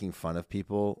like making fun of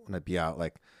people when I'd be out,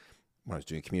 like when I was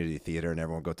doing community theater and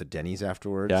everyone would go to Denny's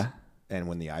afterwards. Yeah. And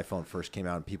when the iPhone first came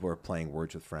out and people were playing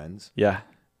Words with Friends, Yeah.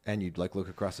 and you'd like look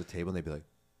across the table and they'd be like,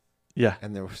 Yeah.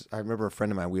 and I remember a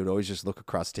friend of mine, we would always just look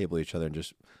across the table at each other and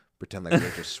just pretend like we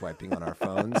were just swiping on our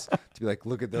phones to be like,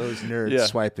 look at those nerds Yeah.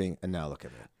 swiping. And now look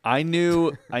at me. I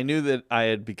knew that I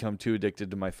had become too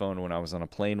addicted to my phone when I was on a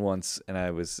plane once and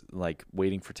I was like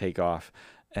waiting for takeoff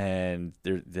and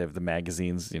they have the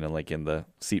magazines, like in the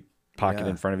seat pocket Yeah.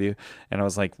 in front of you. And I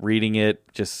was like reading it,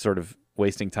 just sort of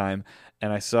wasting time.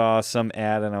 And I saw some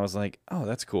ad and I was like, oh,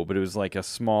 that's cool. But it was like a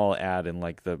small ad in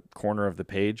like the corner of the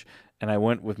page. And I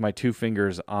went with my 2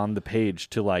 fingers on the page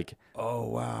to like Oh,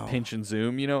 wow. pinch and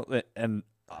zoom, and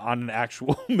on an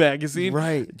actual magazine.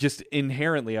 Right. Just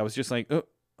inherently, I was just like,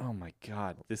 oh my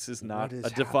God, this is not is a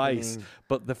device. happening?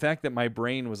 But the fact that my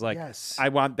brain was like, Yes. I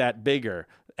want that bigger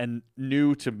and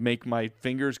knew to make my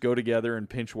fingers go together and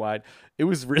pinch wide. It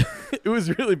was it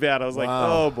was really bad. I was like,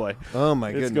 Wow. oh boy. Oh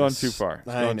my goodness. It's gone too far. It's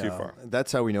I gone too know. far.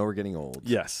 That's how we know we're getting old.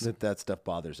 Yes. That stuff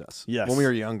bothers us. Yes. When we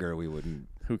were younger, we wouldn't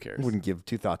Who cares? give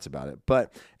 2 thoughts about it.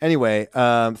 But anyway,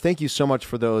 thank you so much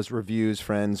for those reviews,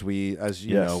 friends. We, as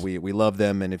you Yes. know, we love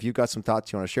them. And if you've got some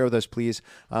thoughts you want to share with us, please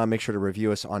make sure to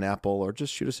review us on Apple or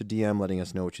just shoot us a DM letting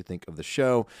us know what you think of the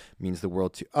show. It means the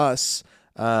world to us.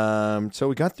 So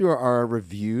we got through our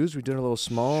reviews. We did a little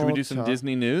small. Should we do some talk.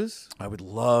 Disney news? I would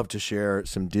love to share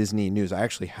some Disney news. I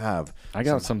actually have. I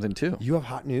got something too. You have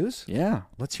hot news? Yeah.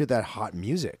 Let's hear that hot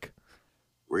music.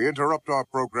 We interrupt our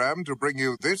program to bring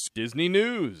you this. Disney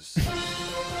news.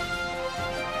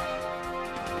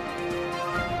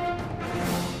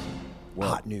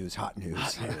 Hot news, hot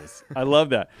news. I love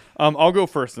that. I'll go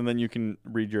first, and then you can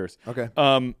read yours. Okay.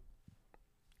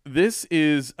 This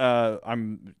is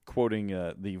I'm quoting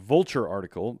the Vulture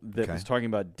article that was talking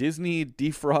about Disney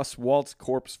defrosts Walt's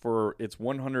corpse for its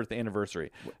 100th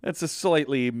anniversary. That's a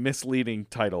slightly misleading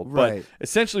title, Right. but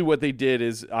essentially what they did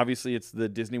is, obviously it's the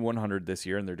Disney 100 this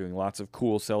year, and they're doing lots of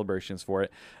cool celebrations for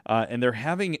it, and they're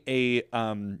having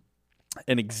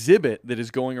an exhibit that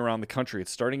is going around the country.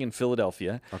 It's starting in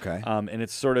Philadelphia. Okay. And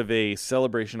it's sort of a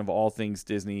celebration of all things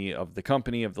Disney, of the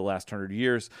company, of the last 100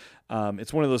 years.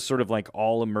 It's one of those sort of like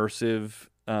all immersive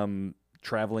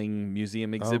traveling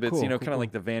museum exhibits, cool, kind cool, of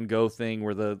like the Van Gogh thing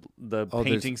where the there's-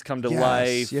 paintings come to yes,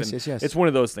 life. yes, and yes. It's one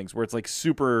of those things where it's like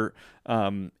super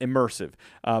immersive.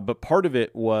 But part of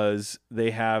it was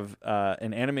they have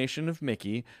an animation of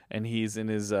Mickey, and he's in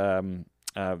his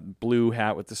blue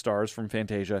hat with the stars from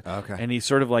Fantasia. Okay. And he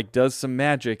sort of like does some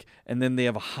magic, and then they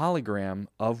have a hologram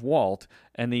of Walt,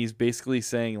 and he's basically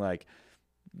saying like,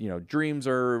 dreams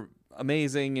are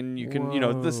amazing, and you can,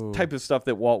 this type of stuff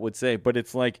that Walt would say, but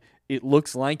it's like, it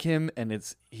looks like him, and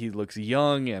he looks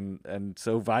young and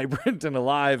so vibrant and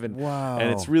alive, and Wow. and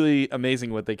it's really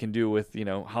amazing what they can do with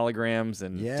holograms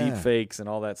and Yeah. deep fakes and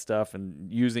all that stuff,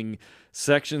 and using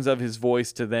sections of his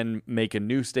voice to then make a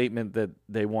new statement that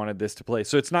they wanted this to play.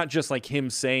 So it's not just like him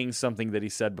saying something that he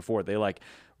said before. They like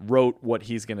wrote what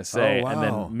he's going to say and wow.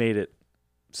 then made it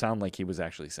sound like he was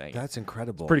actually saying it. That's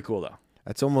incredible. Pretty cool though.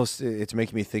 It's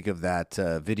making me think of that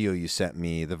video you sent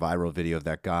me, the viral video of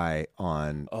that guy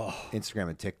on Instagram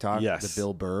and TikTok. Yes. The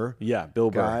Bill Burr Yeah, Bill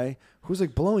Burr. guy who's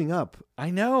like blowing up. I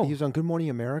know. He was on Good Morning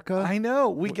America. I know.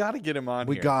 We got to get him on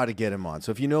We here. got to get him on.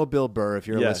 So if you know Bill Burr, if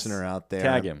you're a Yes. listener out there,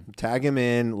 Tag him.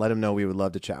 in, let him know. We would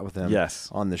love to chat with him Yes.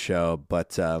 on the show. But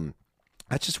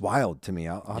that's just wild to me.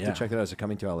 I'll have Yeah. to check that out. Is it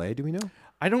coming to LA? Do we know?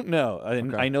 I don't know.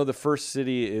 And Okay. I know the first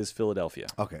city is Philadelphia.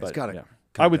 Okay, it's but, got to. yeah.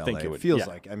 I would think it would. Feels yeah.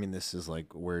 like. I mean, this is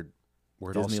like where it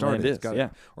all Disneyland started. is, It's gotta- yeah.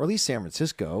 Or at least San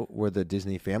Francisco, where the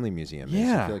Disney Family Museum is. I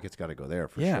Yeah. feel like it's got to go there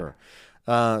for Yeah. sure.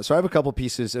 So I have a couple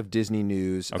pieces of Disney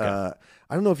news. Okay. I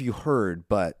don't know if you heard,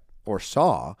 or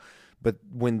saw, but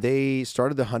when they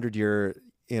started the 100-year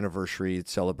anniversary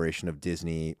celebration of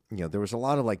Disney, there was a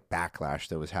lot of like backlash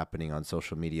that was happening on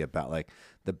social media about like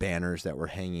the banners that were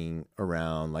hanging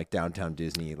around like downtown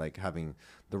Disney, like having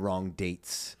the wrong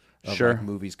dates of Sure. like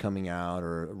movies coming out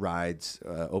or rides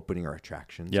opening or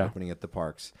attractions Yeah. opening at the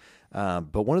parks.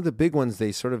 But one of the big ones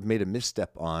they sort of made a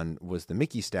misstep on was the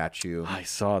Mickey statue I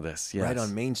saw this. Yes. right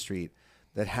on Main Street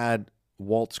that had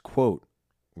Walt's quote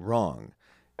wrong.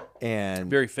 And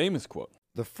Very famous quote.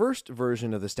 the first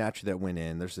version of the statue that went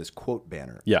in, there's this quote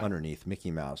banner Yeah. underneath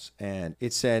Mickey Mouse. And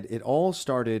it said, "It all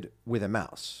started with a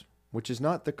mouse," which is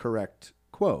not the correct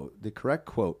quote. The correct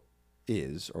quote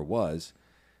is, or was,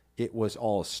 "It was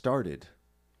all started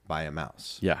by a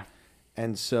mouse." Yeah.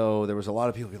 And so there was a lot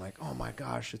of people being like, "Oh my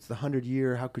gosh, it's the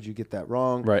 100-year. How could you get that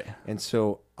wrong?" Right. And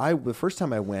so the first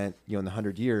time I went, in the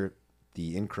 100-year,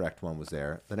 the incorrect one was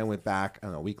there. Then I went back, I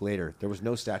don't know, a week later, there was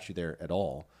no statue there at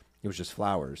all. It was just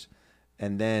flowers.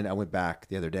 And then I went back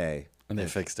the other day. And they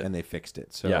fixed it. And they fixed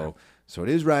it. So Yeah. so it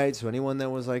is right. So anyone that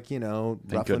was like, ruffling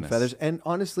goodness. feathers. And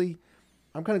honestly,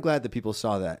 I'm kind of glad that people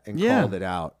saw that and Yeah. called it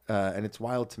out. And it's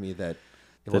wild to me that it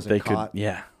That wasn't they caught could.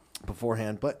 Yeah.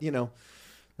 beforehand. But,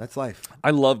 that's life.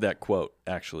 I love that quote,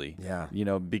 actually. Yeah.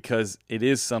 Because it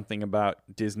is something about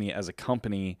Disney as a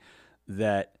company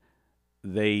that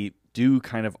they do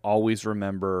kind of always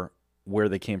remember where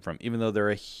they came from, even though they're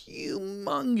a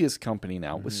humongous company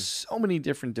now with so many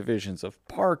different divisions of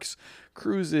parks,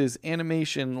 cruises,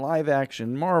 animation, live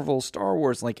action, Marvel, Star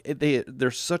Wars. Like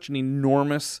they're such an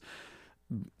enormous,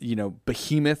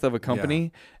 behemoth of a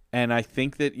company. And I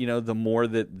think that, the more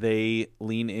that they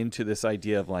lean into this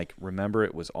idea of like, remember,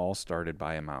 it was all started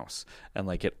by a mouse. And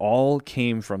like it all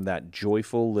came from that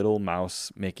joyful little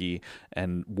mouse, Mickey,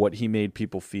 and what he made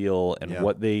people feel and Yeah.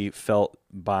 what they felt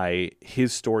by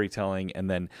his storytelling. And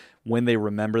then when they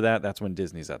remember that, that's when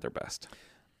Disney's at their best.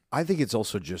 I think it's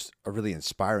also just a really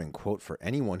inspiring quote for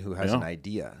anyone who has Yeah. an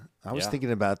idea. I was Yeah.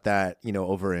 thinking about that,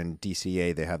 over in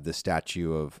DCA, they have the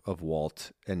statue of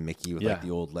Walt and Mickey with like Yeah.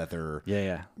 the old leather,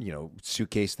 Yeah.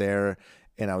 suitcase there.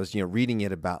 And I was, reading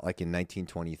it about like in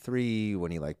 1923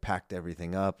 when he like packed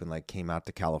everything up and like came out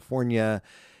to California.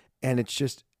 And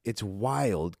it's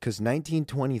wild because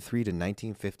 1923 to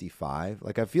 1955,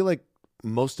 like I feel like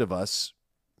most of us,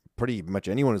 pretty much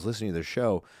anyone who's listening to the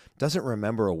show, doesn't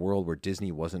remember a world where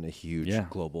Disney wasn't a huge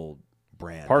global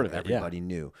brand. Part of that it, yeah. everybody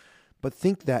knew. But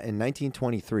think that in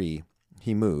 1923,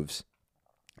 he moves.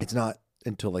 It's not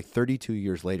until like 32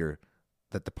 years later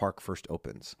that the park first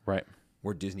opens. Right.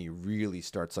 Where Disney really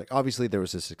starts. Like, obviously there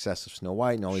was the success of Snow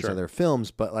White and all these Sure. other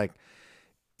films, but like,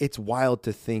 it's wild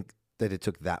to think that it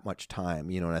took that much time,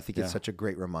 you know, and I think it's such a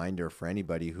great reminder for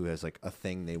anybody who has like a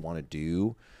thing they want to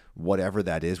do, whatever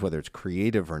that is, whether it's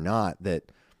creative or not,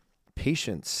 that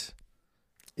patience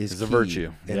is It's a key.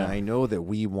 virtue. And Yeah. I know that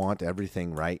we want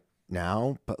everything right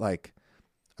now, but like,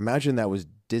 imagine that was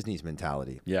Disney's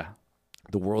mentality. Yeah.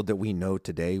 The world that we know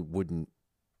today wouldn't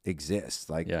exist.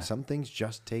 Like Yeah. some things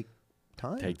just take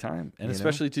time. Take time, and You know?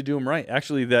 especially to do them right.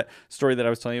 Actually, that story that I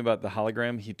was telling you about the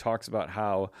hologram, he talks about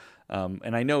how,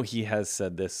 and I know he has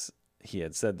said this, he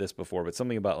had said this before, but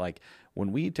something about like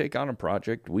when we take on a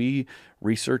project, we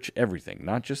research everything,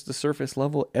 not just the surface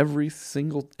level, every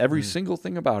single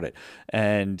thing about it.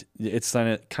 And it's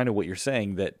kind of what you're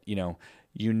saying, that, you know,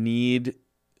 you need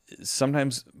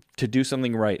sometimes to do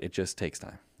something right. It just takes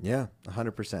time. Yeah,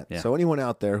 100%. Yeah. So anyone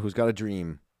out there who's got a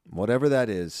dream, whatever that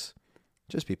is,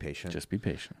 just be patient. Just be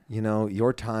patient. You know,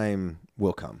 your time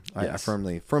will come. I Yes.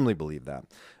 firmly believe that.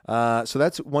 So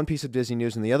that's one piece of Disney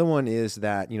news, and the other one is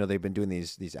that, you know, they've been doing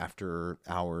these after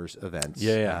hours events.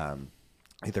 Yeah.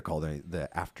 I think they're called the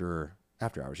after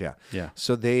hours. Yeah. Yeah.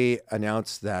 So they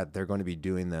announced that they're going to be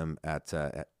doing them at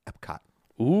Epcot.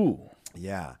 Ooh,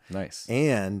 Yeah. nice.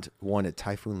 And one at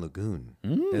Typhoon Lagoon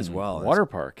as well. Water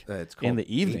park It's called in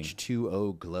the evening.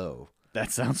 H2O Glow.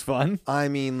 That sounds fun. I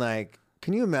mean, like,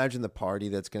 can you imagine the party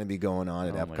that's going to be going on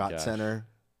at Oh my Epcot gosh. Center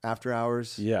after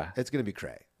hours? Yeah. It's going to be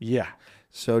cray. Yeah.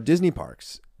 So Disney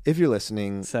parks, if you're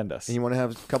listening, Send us. and you want to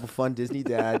have a couple fun Disney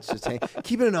dads, just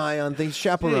keeping an eye on things.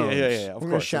 Chaperones. Yeah. We're Of going to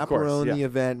course, chaperone the yeah.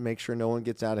 event, make sure no one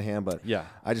gets out of hand. But Yeah.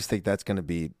 I just think that's going to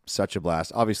be such a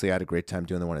blast. Obviously, I had a great time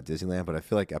doing the one at Disneyland, but I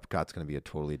feel like Epcot's going to be a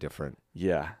totally different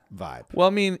Yeah. vibe. Well,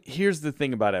 I mean, here's the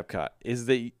thing about Epcot is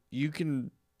that you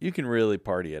can really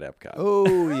party at Epcot.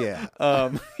 Oh,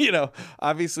 yeah. You know,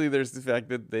 obviously there's the fact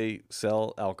that they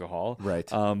sell alcohol. Right.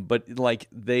 But like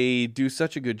they do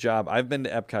such a good job. I've been to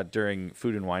Epcot during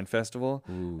Food and Wine Festival,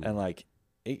 and like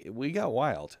we got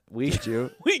wild. Did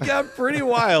you? We got pretty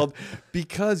wild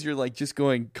because you're like just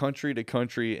going country to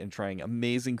country and trying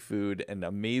amazing food and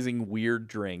amazing weird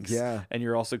drinks. Yeah. And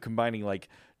you're also combining like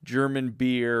German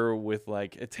beer with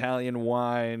like Italian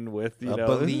wine with, you know,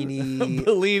 Bellini.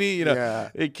 Bellini, you know. Yeah.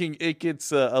 It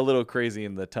gets a little crazy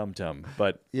in the tum-tum,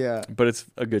 but Yeah. it's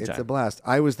a good It's time. a blast.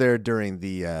 I was there during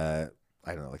the I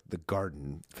don't know, like the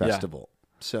Garden Festival.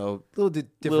 So a little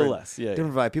different, less, yeah,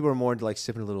 different vibe. People are more into like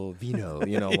sipping a little vino,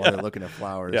 you know, while they're looking at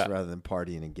flowers Yeah. rather than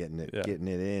partying and getting it Yeah.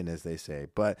 in, as they say.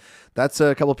 But that's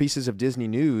a couple pieces of Disney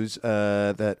news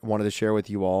that I wanted to share with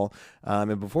you all.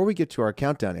 And before we get to our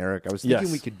countdown, Eric, I was thinking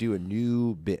Yes. we could do a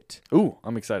new bit. Ooh,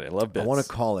 I'm excited. I love bits. I want to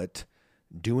call it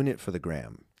 "Doing It for the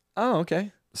Gram." Oh,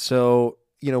 okay. So,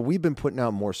 you know, we've been putting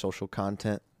out more social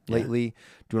content lately,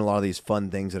 doing a lot of these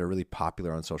fun things that are really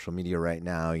popular on social media right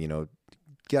now, you know,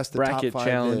 guess the Bracket top 5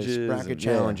 challenges bracket and-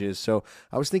 challenges. So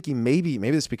I was thinking maybe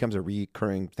this becomes a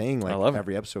recurring thing, like love it.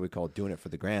 every episode we call it Doing It for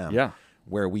the Gram. Yeah.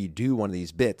 Where we do one of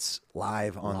these bits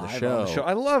live on the Live show. on the show.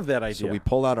 I love that idea. So we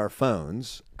pull out our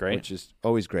phones, Great. which is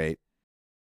always great.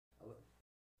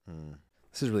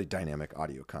 This is really dynamic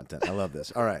audio content. I love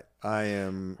this. All right. I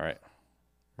am All right.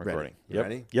 ready. Recording. You Yep.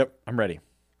 ready? Yep. I'm ready.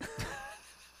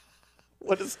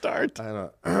 What a start. I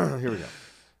don't know. Here we go.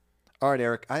 All right,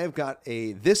 Eric. I have got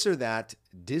a this or that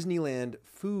Disneyland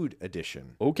food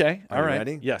edition. Okay. Are All you right.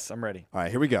 ready? Yes, I'm ready. All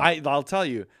right, here we go. I'll tell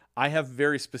you, I have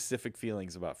very specific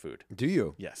feelings about food. Do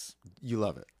you? Yes. You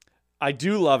love it. I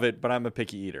do love it, but I'm a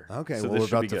picky eater. Okay, So well, this we're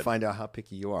should about be to good. find out how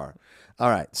picky you are.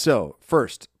 All right, so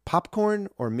first, popcorn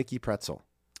or Mickey pretzel?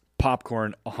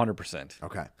 Popcorn, 100%.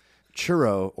 Okay.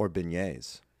 Churro or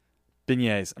beignets?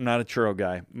 Beignets. I'm not a churro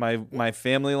guy. My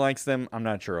family likes them. I'm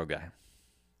not a churro guy.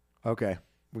 Okay,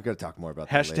 we got to talk more about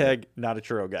that later. Hashtag not a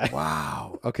churro guy.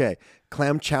 Wow. Okay,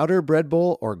 clam chowder bread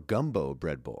bowl or gumbo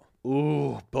bread bowl?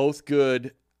 Ooh, both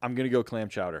good. I'm going to go clam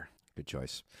chowder. Good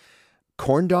choice.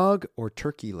 Corn dog or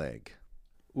turkey leg?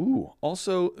 Ooh,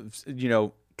 also, you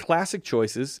know, classic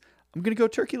choices. I'm going to go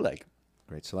turkey leg.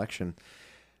 Great selection.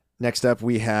 Next up,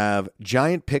 we have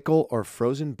giant pickle or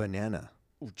frozen banana.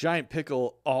 Ooh, giant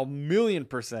pickle,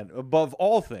 1,000,000% above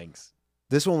all things.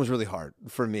 This one was really hard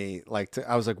for me.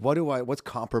 I was like, what's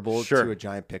comparable Sure. to a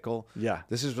giant pickle? Yeah.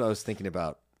 This is what I was thinking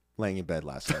about laying in bed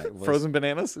last night. was Frozen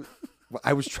bananas?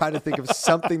 I was trying to think of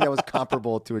something that was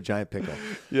comparable to a giant pickle.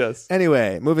 Yes.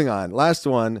 Anyway, moving on. Last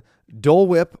one. Dole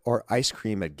Whip or ice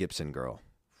cream at Gibson Girl?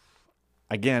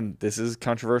 Again, this is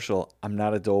controversial. I'm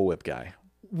not a Dole Whip guy.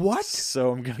 What?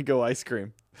 So I'm going to go ice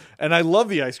cream. And I love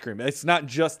the ice cream. It's not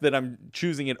just that I'm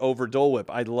choosing it over Dole Whip.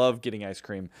 I love getting ice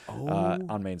cream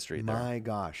on Main Street there. My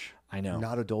gosh. I know.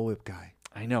 Not a Dole Whip guy.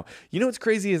 I know. You know what's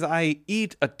crazy is I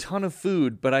eat a ton of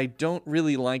food, but I don't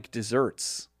really like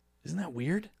desserts. Isn't that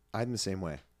weird? I'm the same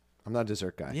way. I'm not a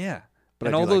dessert guy. Yeah. But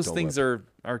and I do all like those Dole things Whip.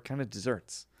 are kind of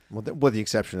desserts. Well, with the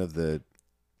exception of the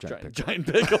giant pickle. Giant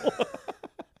pickle.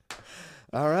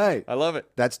 All right. I love it.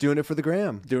 That's doing it for the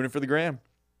gram. Doing it for the gram.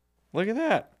 Look at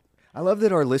that. I love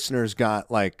that our listeners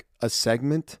got like a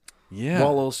segment Yeah.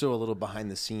 while also a little behind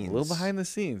the scenes. A little behind the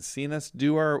scenes, seeing us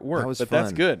do our work. That was but that's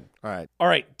fun. good. All right. All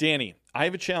right, Danny, I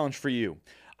have a challenge for you.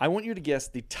 I want you to guess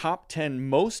the top 10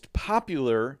 most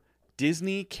popular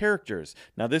Disney characters.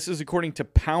 Now, this is according to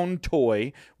Pound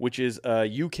Toy, which is a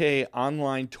UK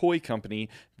online toy company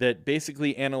that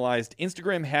basically analyzed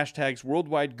Instagram hashtags,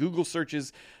 worldwide Google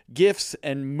searches, GIFs,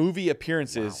 and movie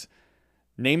appearances.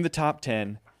 Wow. Name the top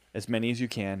 10, as many as you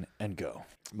can, and go.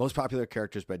 Most popular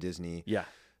characters by Disney. Yeah.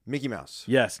 Mickey Mouse.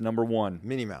 Yes, number 1.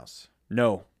 Minnie Mouse.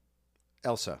 No.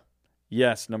 Elsa.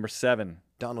 Yes, number 7.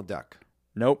 Donald Duck.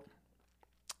 Nope.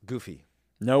 Goofy.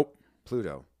 Nope.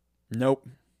 Pluto. Nope.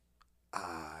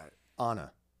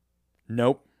 Anna.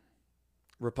 Nope.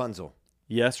 Rapunzel.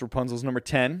 Yes, Rapunzel's number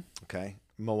 10. Okay.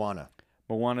 Moana.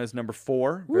 Moana is number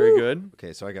 4. Very good.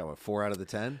 Okay, so I got what, 4 out of the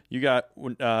 10? You got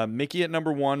Mickey at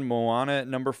number 1, Moana at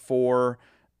number 4,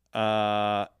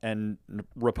 and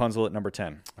Rapunzel at number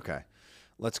 10. Okay.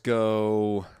 Let's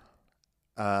go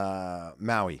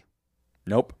Maui.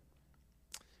 Nope.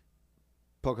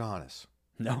 Pocahontas.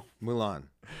 No. Mulan.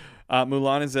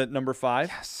 Mulan is at number 5.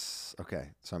 Yes. Okay.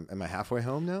 So am I halfway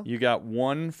home now? You got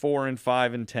 1, 4, and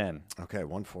 5, and 10. Okay.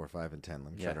 1, 4, 5, and 10.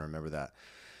 Let me try Yeah. to remember that.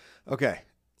 Okay.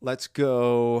 Let's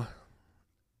go.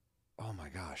 Oh my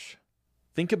gosh.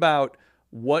 Think about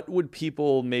what would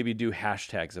people maybe do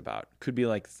hashtags about. Could be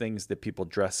like things that people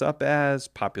dress up as,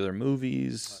 popular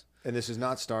movies. And this is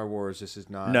not Star Wars. This is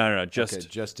not. No, just okay,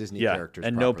 just Disney yeah, characters.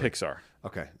 and properly. no Pixar.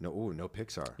 Okay. No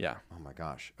Pixar. Yeah. Oh my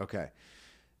gosh. Okay.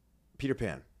 Peter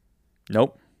Pan.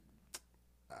 Nope.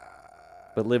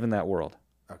 But live in that world.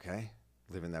 Okay.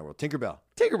 Live in that world. Tinkerbell.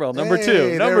 Tinkerbell, number Hey, 2.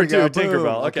 there Number we 2, go. Boom.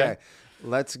 Tinkerbell. Okay.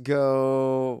 Let's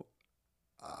go.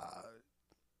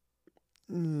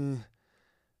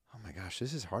 Oh my gosh,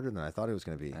 this is harder than I thought it was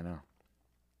going to be. I know.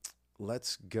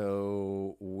 Let's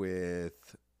go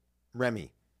with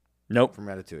Remy Nope. from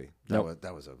Ratatouille. Nope.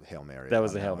 That was a Hail Mary. That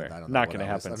was on a Hail one. Mary. I don't know Not what gonna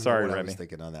I was- happen. I don't know Sorry, what I Remy. was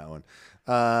thinking on that one.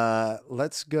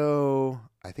 Let's go.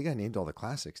 I think I named all the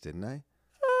classics, didn't I?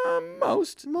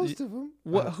 Most. Most of them.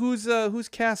 Whose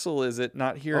castle is it?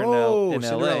 Not here Oh, in LA.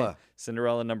 Cinderella.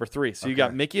 Cinderella number 3. So you Okay.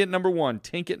 got Mickey at number 1,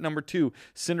 Tink at number 2,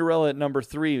 Cinderella at number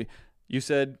 3. You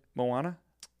said Moana?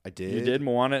 I did. You did.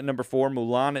 Moana at number 4,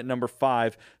 Mulan at number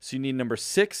 5. So you need number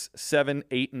 6, 7,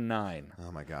 8, and 9.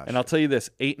 Oh my gosh. And I'll tell you this: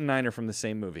 8 and 9 are from the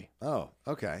same movie. Oh,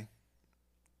 okay.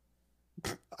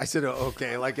 I said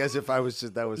okay, like as if I was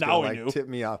just that was Now gonna we like knew. tip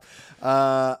me off.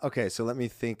 Okay, so let me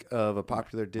think of a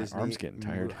popular Disney. arm's getting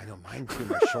tired. I know mine too.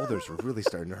 My shoulders are really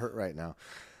starting to hurt right now.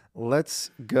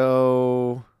 Let's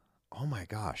go. Oh my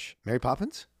gosh, Mary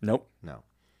Poppins? Nope. No.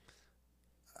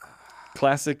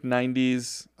 Classic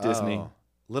 90s Disney. Oh,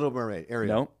 Little Mermaid.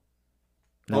 Ariel.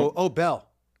 Nope. Oh, Belle.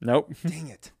 Nope. Dang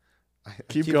it. I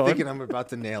Keep keep going. thinking I'm about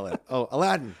to nail it. Oh,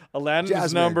 Aladdin. Aladdin is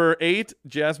Jasmine. number 8.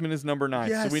 Jasmine is number 9.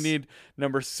 So we Yes. need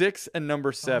number 6 and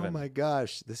number 7. Oh my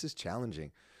gosh, this is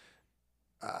challenging.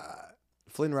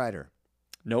 Flynn Rider.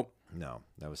 Nope. No,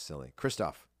 that was silly.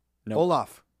 Kristoff. Nope.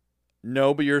 Olaf.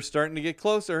 No, but you're starting to get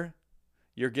closer.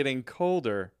 You're getting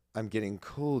colder, I'm getting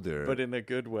colder. but in a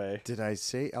good way. Did I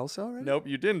say Elsa already? Nope,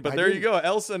 you didn't. But I there you didn't. go.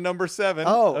 Elsa, number 7.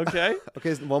 Oh. Okay.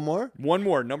 Okay, one more. One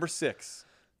more, number 6.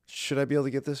 Should I be able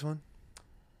to get this one?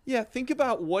 Yeah, think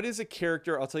about what is a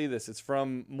character. I'll tell you this. It's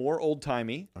from more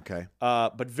old-timey, Okay.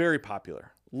 but very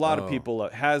popular. A lot of Oh. people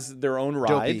has their own ride.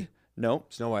 Dopey.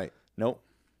 Nope. Snow White. Nope.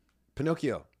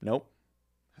 Pinocchio Nope.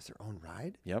 has their own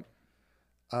ride. Yep.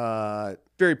 Uh,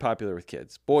 Very popular with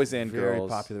kids, boys and very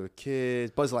girls. popular with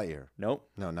kids. Buzz Lightyear. Nope.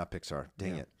 No, not Pixar.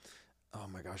 Dang Yeah. it. Oh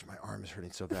my gosh, my arm is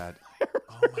hurting so bad.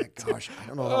 Oh my gosh, I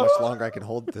don't know how much longer I can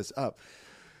hold this up.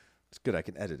 It's good. I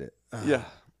can edit it. Yeah.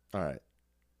 All right.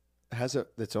 Has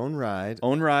its own ride.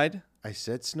 Own ride. I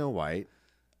said Snow White.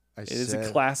 It is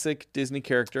a classic Disney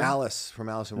character. Alice from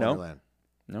Alice in No. Wonderland.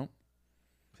 No.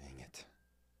 Dang it.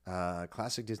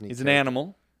 Classic Disney. He's an character.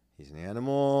 animal. He's an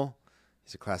animal.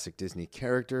 He's a classic Disney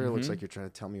character. It looks Mhm. like you're trying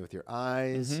to tell me with your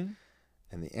eyes. Mhm.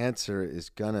 And the answer is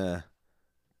gonna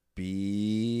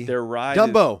be Their ride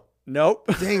Dumbo. Nope.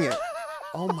 Dang it.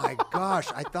 Oh my gosh.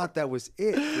 I thought that was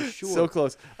it for sure. So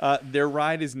close. Their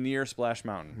ride is near Splash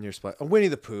Mountain. Near Splash. Oh, Winnie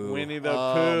the Pooh. Winnie the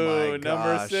Oh Pooh, my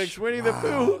number gosh. 6. Winnie the Wow.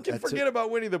 Pooh. Who can That forget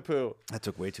about Winnie the Pooh? That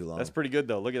took way too long. That's pretty good,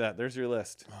 though. Look at that. There's your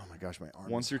list. Oh my gosh, my arm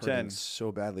 1 is through hurting 10.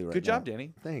 so badly right Good now. job,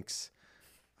 Danny. Thanks.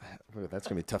 Ooh, that's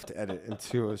gonna be tough to edit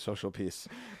into a social piece.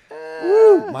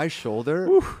 Woo! My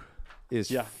shoulder is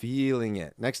feeling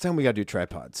it. Next time we gotta do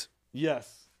tripods.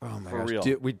 Yes. Oh my For gosh.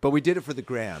 real. But we did it for the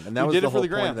gram, and that We was did the it for whole the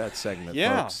point gram. of that segment,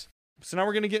 Yeah. folks. So now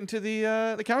we're going to get into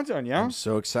the countdown, yeah? I'm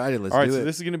so excited. Let's All right, do so it.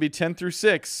 this is going to be 10 through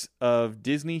 6 of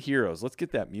Disney Heroes. Let's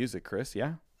get that music, Chris,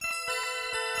 yeah?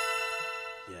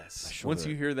 Yes. shoulder. Once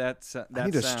you hear that sound, I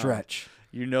need a stretch.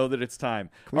 you know that it's time.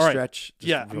 Can we All right. stretch? Just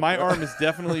Yeah, real my quick? arm is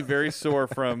definitely very sore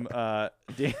from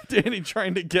Danny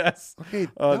trying to guess Okay,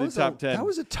 the that was top 10. That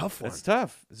was a tough one. It's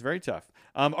tough. It's very tough.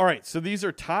 All right, so these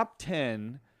are top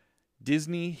 10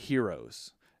 Disney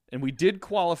heroes. And we did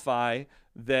qualify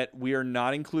that we are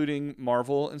not including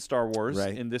Marvel and Star Wars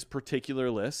Right. in this particular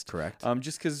list. Correct.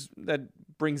 Just because that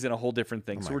brings in a whole different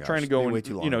thing. Oh so my we're trying gosh, to go way in,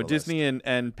 too long of a Disney and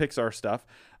Pixar stuff.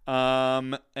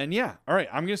 And yeah, all right,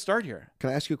 I'm going to start here. Can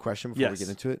I ask you a question before we Yes. get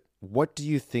into it? What do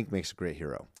you think makes a great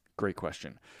hero? Great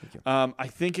question. Thank you. I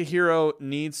think a hero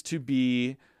needs to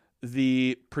be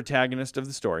the protagonist of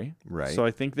the story. Right. So I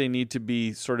think they need to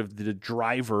be sort of the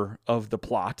driver of the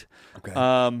plot. Okay.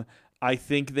 I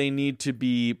think they need to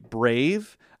be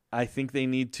brave. I think they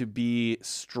need to be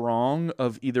strong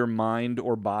of either mind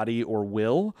or body or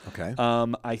will. Okay.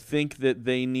 I think that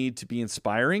they need to be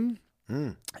inspiring.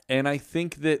 And I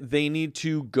think that they need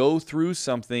to go through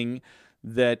something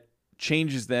that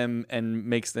changes them and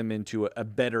makes them into a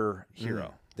better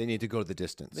hero. They need to go the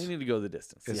distance. They need to go the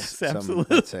distance. As Yes, some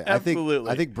absolutely. would say. Absolutely.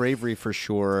 I think bravery for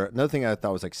sure. Another thing I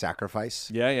thought was like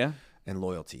sacrifice Yeah. and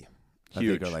loyalty. I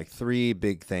Huge. think are like three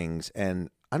big things. And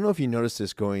I don't know if you noticed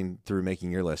this going through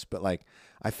making your list, but like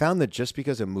I found that just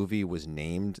because a movie was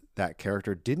named that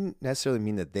character didn't necessarily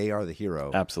mean that they are the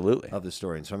hero Absolutely. of the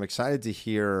story. And so I'm excited to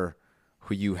hear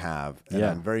who you have. And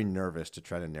Yeah. I'm very nervous to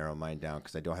try to narrow mine down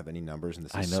because I don't have any numbers. And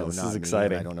this I is know, so this not is me, and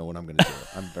exciting. I don't know what I'm going to do.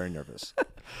 I'm very nervous.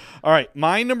 All right,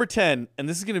 my number 10, and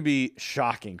this is going to be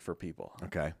shocking for people.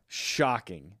 Okay.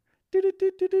 Shocking.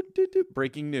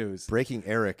 Breaking news. Breaking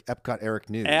Epcot Eric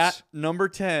news. At number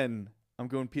 10, I'm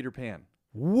going Peter Pan.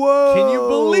 Whoa. Can you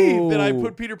believe that I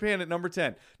put Peter Pan at number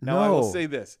 10? Now, I will No. say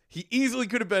this. He easily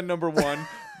could have been number 1,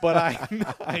 but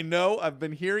I know I've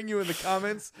been hearing you in the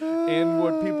comments and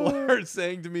what people are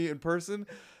saying to me in person.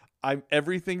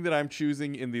 Everything that I'm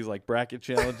choosing in these like bracket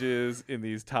challenges, in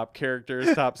these top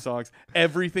characters, top songs,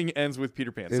 everything ends with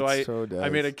Peter Pan. So It so I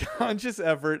made a does. conscious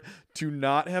effort to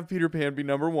not have Peter Pan be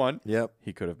number 1. Yep.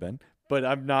 He could have been. But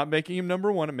I'm not making him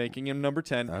number 1. I'm making him number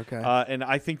 10. Okay. And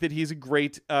I think that he's a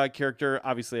great character.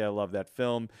 Obviously, I love that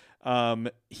film.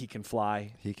 He can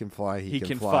fly. He can fly. He,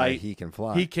 can fly. fight. He can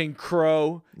fly. He can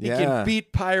crow. He Yeah. can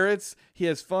beat pirates. He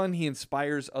has fun. He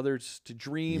inspires others to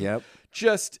dream. Yep.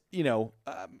 Just,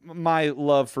 my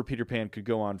love for Peter Pan could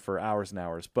go on for hours and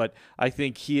hours, but I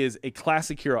think he is a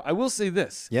classic hero. I will say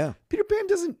this. Yeah. Peter Pan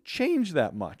doesn't change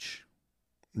that much.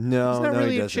 No, He's not no,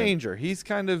 really he a doesn't. changer. He's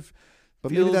kind of But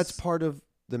feels, maybe that's part of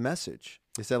the message.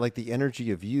 Is that like the energy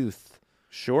of youth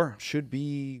sure. should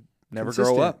be Never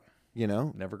consistent, grow up. You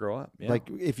know, Never grow up. Yeah. like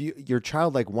if your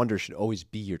childlike wonder should always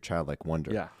be your childlike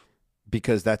wonder. yeah.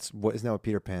 Because that's what isn't that what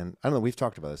Peter Pan? I don't know. We've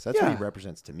talked about this. That's what Yeah. he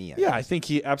represents to me. Yeah, I guess. think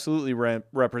he absolutely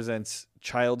represents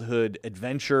childhood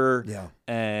adventure Yeah.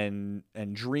 and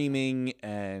dreaming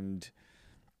and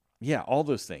all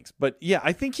those things. But yeah,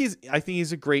 I think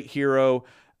he's a great hero.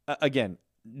 Again,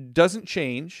 doesn't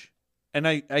change, and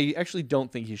I actually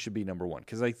don't think he should be number 1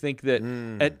 because I think that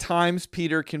at times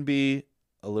Peter can be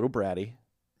a little bratty.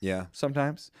 Yeah.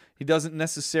 Sometimes he doesn't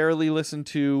necessarily listen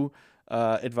to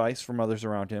advice from others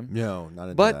around him. No, not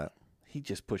into But that. he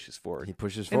just pushes forward. He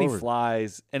pushes and forward. he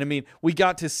flies. And I mean, we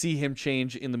got to see him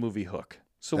change in the movie Hook,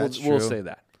 so That's we'll true. say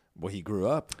that Well, he grew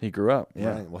up. he grew up.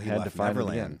 Yeah, Right. Well, he had left to find him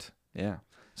again. Neverland. Yeah,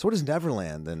 So what does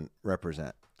Neverland then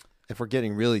represent? If we're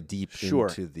getting really deep Sure.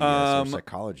 into the sort of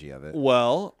psychology of it.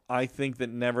 Well, I think that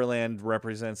Neverland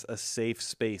represents a safe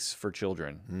space for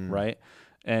children, right?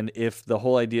 And if the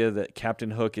whole idea that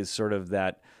Captain Hook is sort of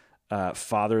that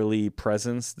fatherly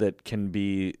presence that can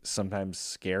be sometimes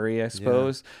scary, I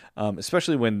suppose,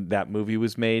 especially when that movie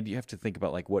was made, you have to think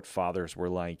about like what fathers were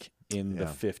like in the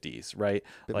 50s, right?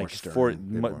 Bit like more stern,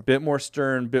 bit more- bit more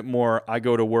stern, bit more I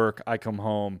go to work, I come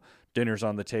home, dinner's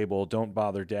on the table, don't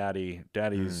bother daddy,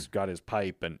 daddy's got his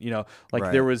pipe, and like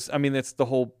Right. there was, I mean, that's the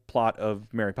whole plot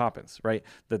of Mary Poppins, right?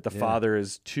 That the father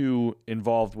is too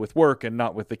involved with work and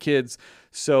not with the kids.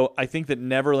 So I think that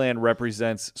Neverland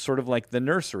represents sort of like the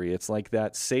nursery. It's like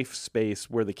that safe space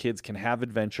where the kids can have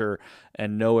adventure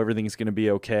and know everything's going to be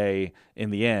okay in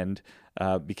the end,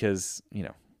 because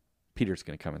Peter's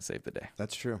going to come and save the day.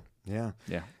 That's true. Yeah.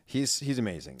 Yeah. He's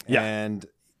amazing. Yeah. And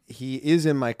he is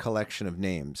in my collection of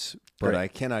names, but Right. I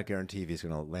cannot guarantee if he's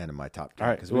going to land in my top 10. All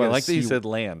right. 'cause Well, I gotta like that you see- said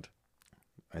land.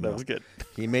 I know. That was good.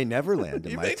 He may never land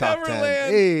in He my may top never 10.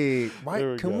 land. Hey, There why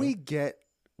we can go.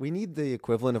 we need the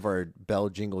equivalent of our bell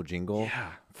jingle jingle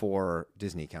Yeah. for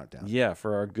Disney Countdown. Yeah,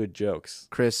 for our good jokes.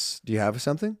 Chris, do you have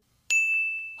something?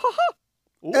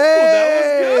 Ooh,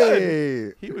 that was good.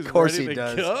 Hey! He was Of course ready he to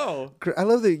does. go. I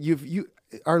love that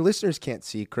our listeners can't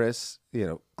see Chris,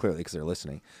 clearly because they're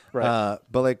listening. Right.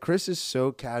 But like Chris is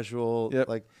so casual. Yep.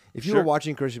 Like if you Sure. were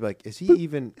watching Chris, you'd be like, is he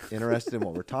even interested in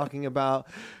what we're talking about?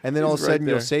 And then all of a He's right sudden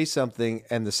you'll there. say something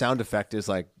and the sound effect is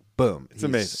like, boom. He's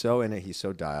amazing. so in it. He's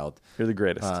so dialed. You're the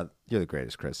greatest. You're the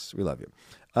greatest, Chris. We love you.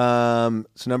 So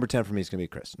number 10 for me is going to be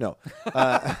Chris. No,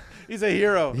 He's a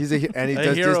hero. and he A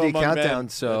does hero Disney among Countdown, men.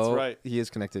 so That's right. he is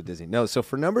connected to Disney. No, so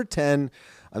for number 10,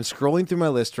 I'm scrolling through my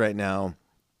list right now.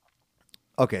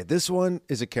 Okay, this one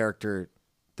is a character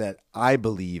that I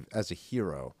believe as a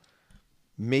hero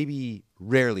maybe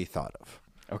rarely thought of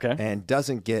Okay. and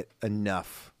doesn't get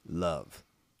enough love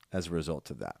as a result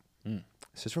of that.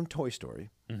 This is from Toy Story,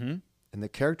 and the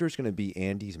character is going to be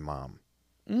Andy's mom.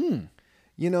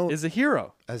 Is a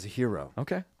hero. As a hero.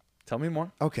 Okay. Tell me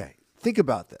more. Okay, think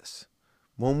about this.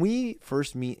 When we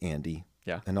first meet Andy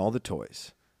Yeah. and all the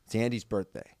toys, it's Andy's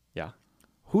birthday. Yeah.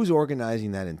 Who's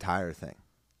organizing that entire thing?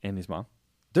 Andy's mom.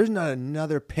 There's not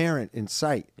another parent in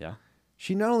sight. Yeah.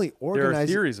 She not only There are organized,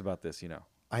 theories about this,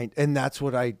 and that's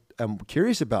what I am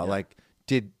curious about. Like,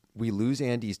 did we lose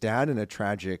Andy's dad in a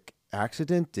tragic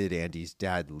accident? Did Andy's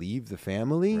dad leave the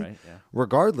family? Right, yeah.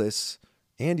 Regardless,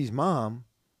 Andy's mom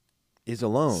is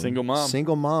alone.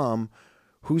 Single mom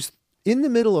who's in the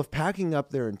middle of packing up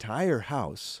their entire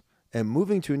house and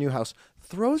moving to a new house,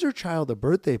 throws her child a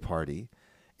birthday party,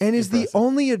 and is the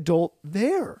only adult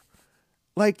there.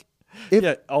 Like,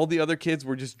 Yeah, all the other kids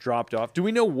were just dropped off. Do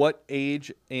we know what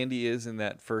age Andy is in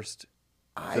that first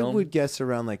I film? would guess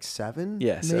around like 7.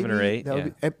 Yeah, 7 or maybe. 8, That would yeah.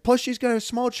 be- and plus, she's got a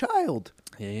small child.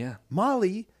 Yeah.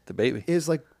 Molly The baby. is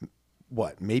like,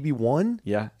 what, maybe 1?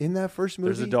 Yeah. In that first movie.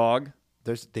 There's a dog.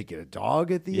 They get a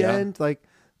dog at the Yeah. end. Like,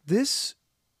 this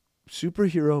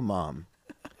superhero mom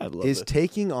I love is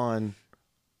taking on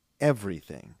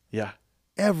everything. Yeah.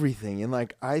 Everything. And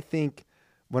like, I think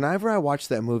whenever I watch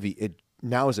that movie,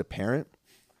 now as a parent,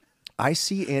 I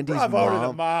see Andy's Bravo to mom.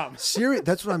 the mom. Serious.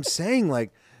 That's what I'm saying.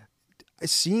 Like,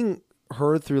 seeing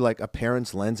her through like a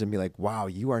parent's lens and be like, wow,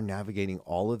 you are navigating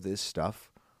all of this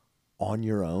stuff on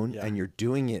your own Yeah. and you're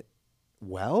doing it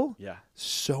well. Yeah.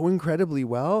 So incredibly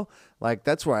well. Like,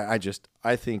 that's why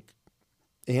I think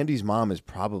Andy's mom is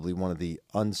probably one of the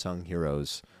unsung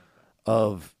heroes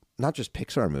of not just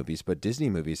Pixar movies, but Disney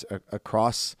movies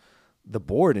across the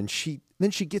board. And she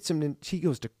gets him, she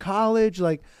goes to college.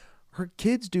 Like, her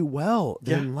kids do well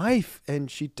in life,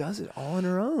 and she does it all on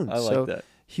her own. I like that.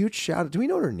 Huge shout out. Do we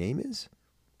know what her name is?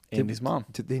 Andy's mom.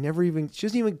 Did they never even, she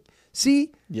doesn't even,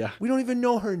 see? Yeah. We don't even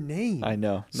know her name. I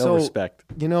know. No So, respect.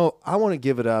 I want to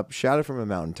give it up. Shout it from a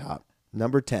mountaintop.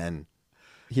 Number 10,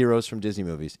 heroes from Disney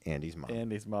movies, Andy's mom.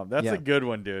 Andy's mom. That's Yeah. a good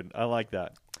one, dude. I like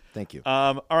that. Thank you.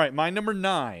 All right, my number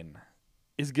 9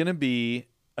 is gonna be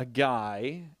a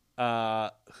guy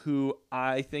who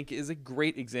I think is a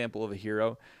great example of a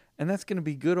hero, and that's gonna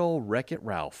be good old Wreck-It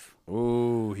Ralph.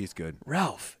 Ooh, he's good.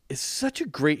 Ralph is such a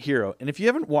great hero, and if you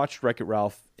haven't watched Wreck-It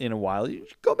Ralph in a while, you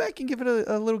should go back and give it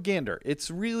a little gander. It's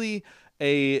really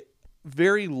a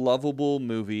very lovable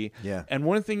movie. Yeah. And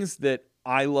one of the things that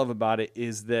I love about it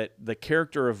is that the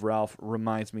character of Ralph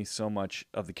reminds me so much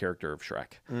of the character of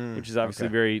Shrek, which is obviously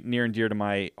very near and dear to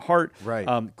my heart. Right.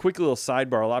 Quick little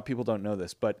sidebar. A lot of people don't know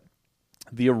this, but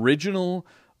the original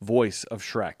voice of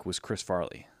Shrek was Chris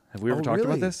Farley. Have we ever talked about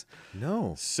really? this?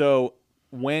 No. So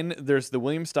when there's the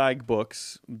William Steig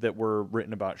books that were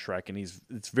written about Shrek, and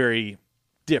it's very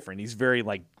different. He's very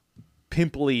like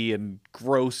pimply and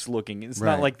gross looking. It's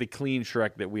not Right. like the clean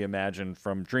Shrek that we imagine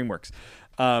from DreamWorks.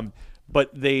 But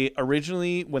they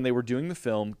originally, when they were doing the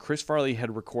film, Chris Farley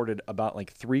had recorded about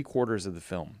like 3/4 of the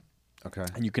film. Okay.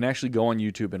 And you can actually go on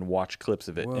YouTube and watch clips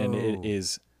of it, and it Whoa.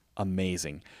 is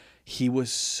amazing. He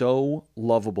was so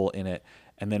lovable in it.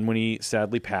 And then when he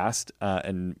sadly passed,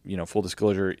 and full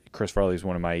disclosure, Chris Farley is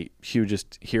one of my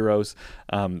hugest heroes.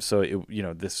 I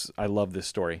love this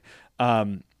story.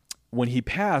 when he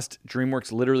passed,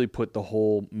 DreamWorks literally put the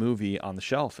whole movie on the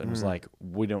shelf and was like,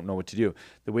 we don't know what to do.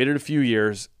 They waited a few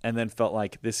years and then felt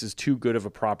like this is too good of a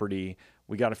property.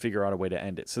 We got to figure out a way to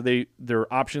end it. So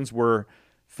their options were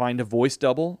find a voice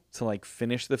double to like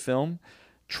finish the film,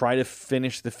 try to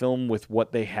finish the film with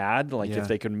what they had, like if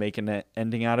they could make an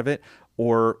ending out of it,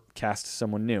 or cast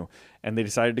someone new. And they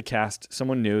decided to cast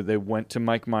someone new. They went to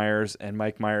Mike Myers, and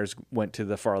Mike Myers went to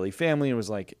the Farley family and was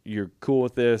like, "You're cool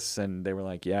with this?" And they were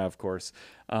like, "Yeah, of course."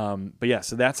 But yeah,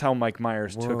 so that's how Mike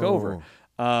Myers took over.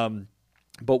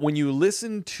 But when you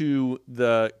listen to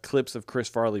the clips of Chris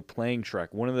Farley playing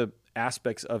Shrek, one of the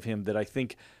aspects of him that I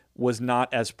think was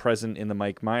not as present in the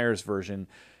Mike Myers version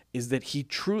is that he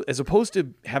as opposed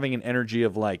to having an energy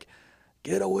of like,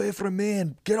 get away from me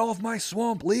and get off my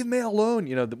swamp, leave me alone,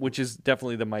 which is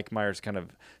definitely the Mike Myers kind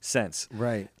of sense.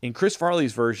 Right. In Chris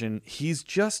Farley's version, he's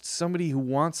just somebody who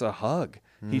wants a hug.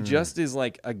 He just is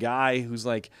like a guy who's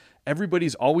like,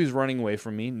 everybody's always running away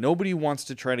from me. Nobody wants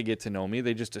to try to get to know me.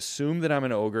 They just assume that I'm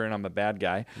an ogre and I'm a bad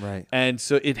guy. Right. And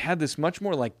so it had this much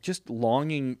more like just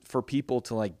longing for people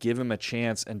to like give him a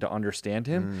chance and to understand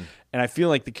him. And I feel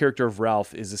like the character of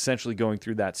Ralph is essentially going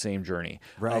through that same journey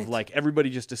of like everybody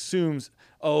just assumes,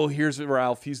 oh, here's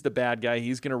Ralph. He's the bad guy.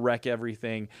 He's going to wreck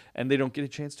everything. And they don't get a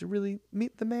chance to really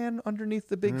meet the man underneath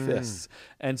the big fists.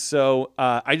 And so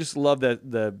I just love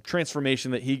the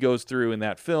transformation that he goes through in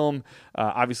that film.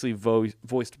 Obviously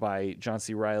voiced by John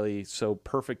C. Reilly so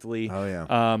perfectly. Oh,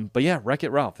 yeah. But yeah,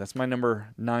 Wreck-It Ralph. That's my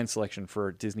number 9 selection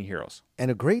for Disney heroes. And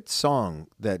a great song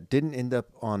that didn't end up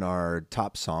on our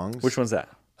top songs. Which one's that?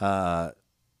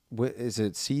 Is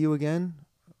it See You Again?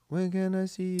 When can I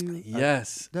see you?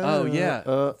 Yes.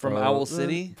 From Owl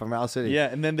City. From Owl City. Yeah,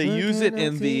 and then they use it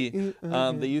in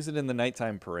the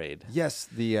nighttime parade. Yes,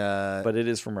 but it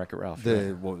is from Wreck-It Ralph.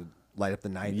 Light Up the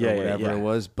Night or whatever it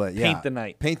was. But yeah, Paint the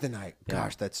Night. Paint the Night.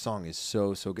 Gosh, that song is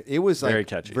so good. It was like very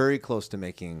catchy. Very close to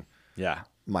making Yeah.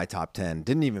 my top 10.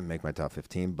 Didn't even make my top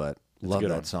 15, but love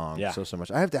that song so much.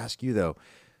 I have to ask you though,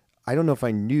 I don't know if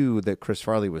I knew that Chris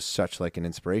Farley was such like an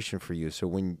inspiration for you. So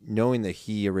when knowing that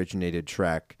he originated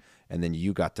Shrek and then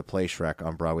you got to play Shrek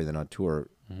on Broadway then on tour,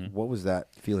 what was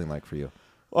that feeling like for you?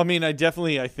 Well, I mean,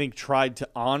 I think tried to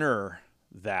honor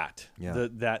that. Yeah.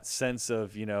 That sense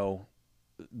of,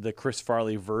 the Chris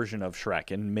Farley version of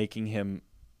Shrek and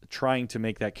trying to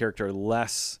make that character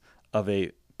less of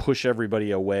a push everybody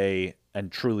away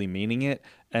and truly meaning it,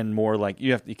 and more like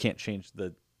you can't change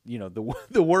the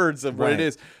words of what it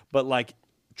is, but like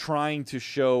trying to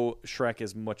show Shrek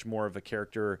as much more of a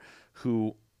character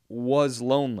who was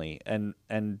lonely and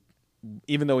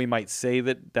even though he might say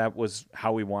that was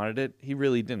how he wanted it, he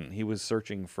really didn't. He was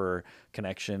searching for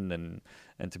connection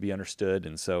and to be understood.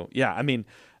 And so, yeah, I mean,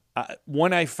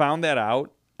 when I found that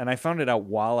out, and I found it out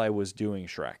while I was doing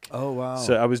Shrek. Oh, wow.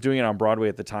 So I was doing it on Broadway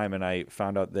at the time, and I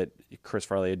found out that Chris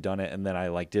Farley had done it, and then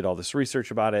I did all this research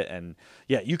about it. And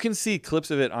yeah, you can see clips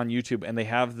of it on YouTube, and they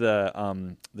have the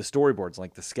storyboards,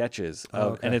 like the sketches.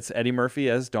 And it's Eddie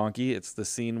Murphy as Donkey. It's the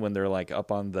scene when they're like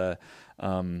up on the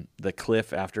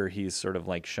cliff after he's sort of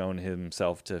like shown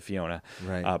himself to Fiona.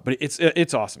 Right. But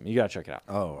it's awesome. You got to check it out.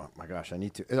 Oh my gosh, I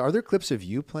need to. Are there clips of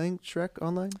you playing Shrek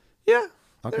online? Yeah.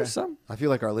 Okay. There's some. I feel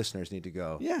like our listeners need to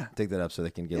go dig that up so they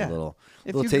can get a little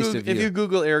taste of you. If you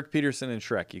Google Eric Peterson and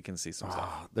Shrek, you can see some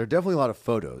stuff. There are definitely a lot of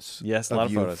photos. Yes, a of lot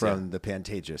of you photos from the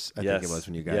Pantages. I think it was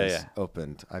when you guys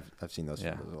opened. I've seen those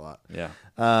photos a lot. Yeah.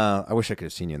 I wish I could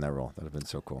have seen you in that role. That would have been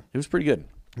so cool. It was pretty good.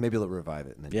 Maybe they'll revive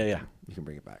it. And then you can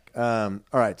bring it back. All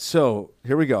right, so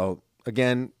here we go.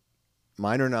 Again,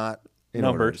 mine are not in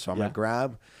numbered, order, so I'm going to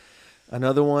grab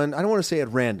another one. I don't want to say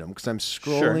at random because I'm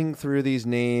scrolling through these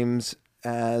names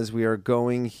as we are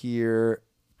going here.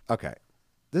 Okay.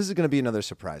 This is going to be another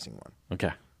surprising one.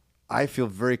 Okay. I feel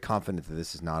very confident that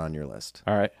this is not on your list.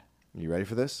 All right. You ready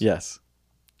for this? Yes.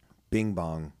 Bing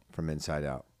Bong from Inside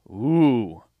Out.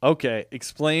 Ooh. Okay.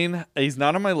 Explain. He's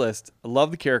not on my list. I love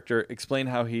the character. Explain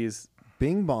how he's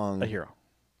Bing Bong. A hero.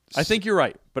 I think you're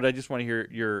right, but I just want to hear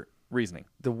your reasoning.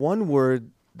 The one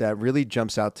word that really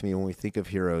jumps out to me when we think of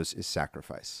heroes is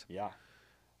sacrifice. Yeah.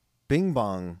 Bing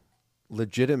Bong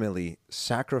legitimately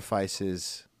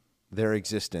sacrifices their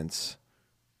existence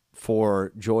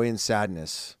for joy and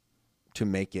sadness to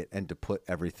make it and to put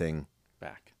everything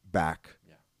back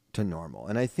to normal.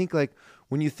 And I think like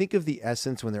when you think of the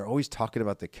essence, when they're always talking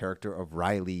about the character of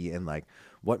Riley and like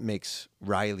what makes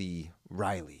Riley,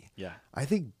 I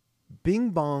think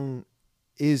Bing Bong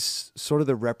is sort of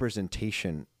the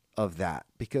representation of that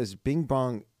because Bing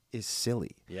Bong is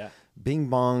silly. Yeah. Bing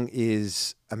Bong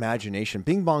is imagination.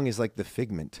 Bing Bong is like the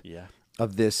figment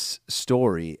of this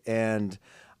story. And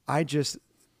I just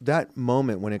that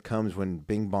moment when it comes when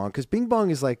Bing Bong, because Bing Bong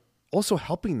is like also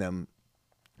helping them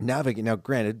navigate. Now,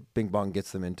 granted, Bing Bong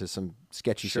gets them into some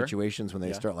sketchy Sure. situations when they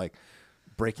Yeah. start like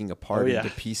breaking apart Oh, yeah.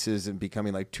 into pieces and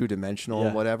becoming like 2-dimensional Yeah.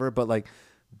 and whatever. But like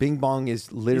Bing Bong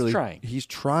is literally he's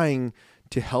trying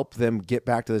to help them get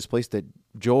back to this place that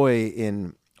Joy,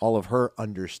 in all of her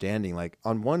understanding, like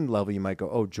on one level you might go,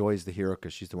 oh, Joy's the hero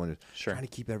because she's the one who's Sure. trying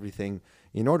to keep everything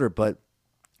in order, but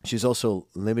she's also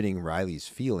limiting Riley's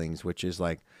feelings, which is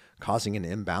like causing an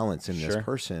imbalance in this Sure.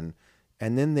 person.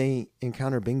 And then they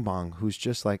encounter Bing Bong, who's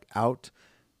just like out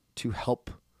to help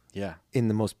Yeah. in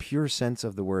the most pure sense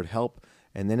of the word help.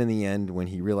 And then in the end, when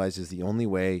he realizes the only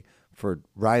way for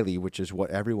Riley, which is what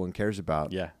everyone cares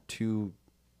about, Yeah.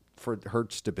 for her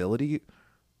stability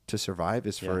to survive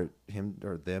is for him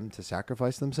or them to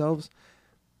sacrifice themselves,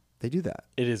 they do that.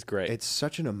 It is great. It's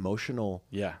such an emotional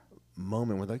yeah.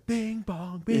 moment where they're like, Bing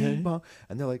Bong, Bing Bong.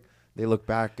 And they're like, they look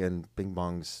back and Bing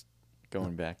Bong's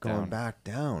Going back going down. back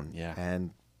down. Yeah.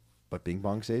 But Bing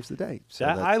Bong saves the day. So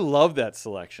I love that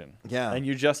selection. Yeah. And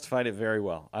you justified it very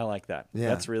well. I like that. yeah,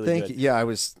 That's really thank good. you. Yeah, I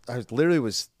was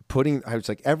putting, I was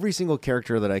like, every single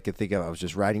character that I could think of, I was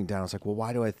just writing down. I was like, well,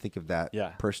 why do I think of that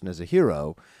person as a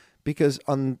hero? Because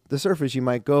on the surface, you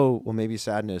might go, well, maybe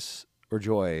Sadness or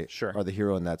Joy are the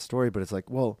hero in that story. But it's like,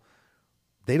 well,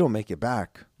 they don't make it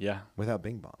back without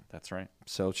Bing Bong. That's right.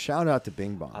 So shout out to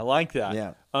Bing Bong. I like that.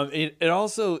 Yeah. It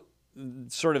also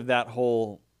sort of that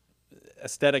whole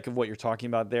aesthetic of what you're talking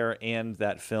about there and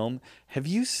that film. Have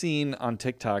you seen on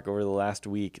TikTok over the last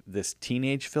week this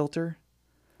teenage filter?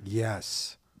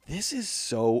 Yes. This is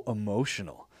so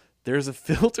emotional. There's a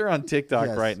filter on TikTok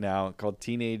Yes. right now called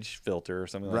Teenage Filter or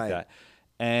something Right. like that.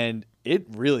 And it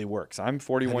really works. I'm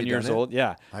 41 years done it? old.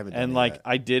 Yeah. I haven't done And it like yet.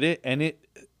 I did it and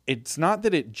it's not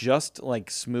that it just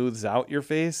like smooths out your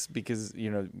face because,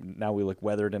 you know, now we look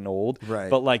weathered and old. Right.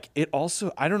 But like it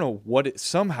also, I don't know what it,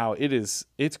 somehow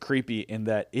it's creepy in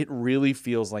that it really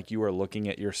feels like you are looking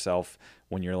at yourself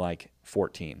when you're like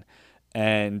 14.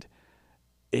 And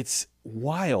it's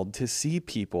wild to see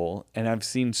people, and I've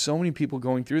seen so many people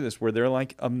going through this where they're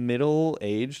like a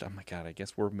middle-aged, oh my God, I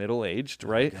guess we're middle-aged,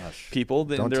 right? People,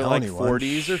 then Don't they're tell like anyone.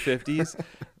 40s or 50s,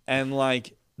 and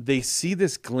like they see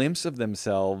this glimpse of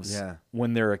themselves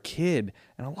when they're a kid,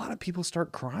 and a lot of people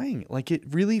start crying. Like it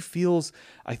really feels,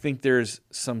 I think there's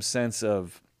some sense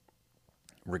of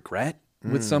regret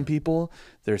with some people.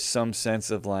 There's some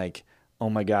sense of like, oh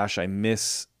my gosh, I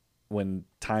miss when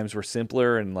times were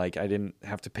simpler and like I didn't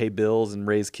have to pay bills and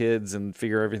raise kids and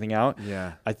figure everything out.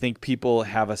 Yeah. I think people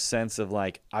have a sense of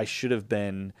like, I should have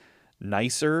been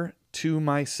nicer to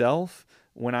myself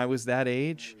when I was that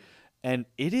age. And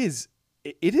it is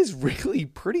really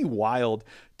pretty wild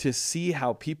to see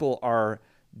how people are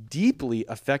deeply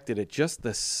affected at just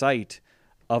the sight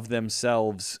of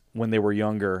themselves when they were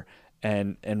younger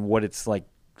and what it's like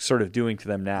sort of doing to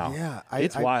them now. Yeah,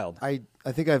 it's wild.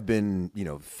 I think I've been,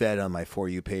 fed on my For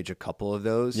You page a couple of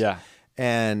those. Yeah.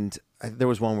 And there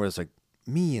was one where it's like,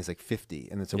 me is like 50,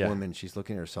 and it's a Yeah. woman. She's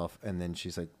looking at herself, and then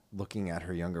she's like looking at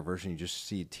her younger version. You just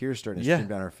see tears starting to Yeah. stream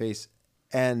down her face.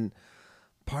 And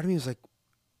part of me was like,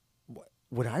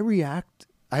 would I react?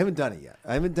 I haven't done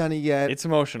it yet. It's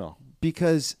emotional.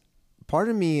 Because part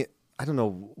of me, I don't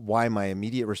know why my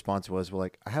immediate response was, well,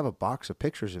 like, I have a box of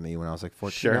pictures of me when I was like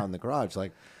 14 Sure. out in the garage.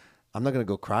 Like, I'm not going to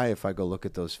go cry if I go look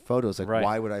at those photos. Like, Right.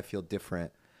 why would I feel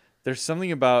different? There's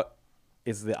something about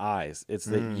it's the eyes. It's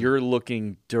that you're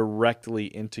looking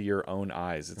directly into your own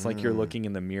eyes. It's like you're looking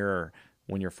in the mirror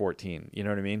when you're 14. You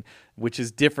know what I mean? Which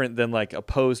is different than like a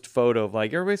posed photo of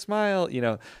like everybody smile.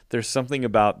 There's something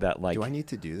about that. Like, Do I need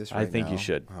to do this I right think now? you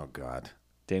should. Oh, God.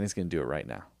 Dana's gonna do it right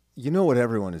now. You know what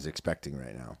everyone is expecting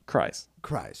right now? Cries.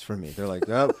 Cries from me. They're like,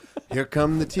 oh, here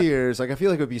come the tears. Like, I feel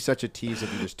like it would be such a tease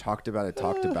if you just talked about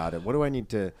it. What do I need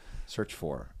to search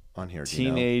for on here? Do you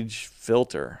know? Teenage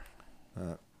filter.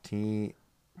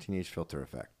 Teenage filter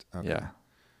effect. Okay.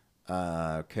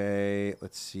 Yeah. Okay,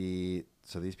 let's see.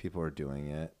 So these people are doing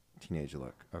it. Teenage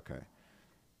look. Okay.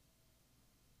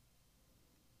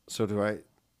 So do I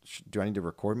need to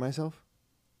record myself?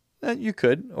 You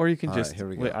could, or you can All just. right, here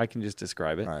we go. I can just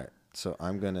describe it. All right. So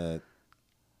I'm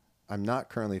not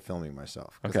currently filming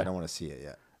myself because Okay. I don't want to see it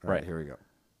yet. All Right. Here we go.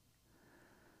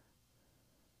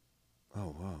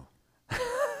 Oh, wow.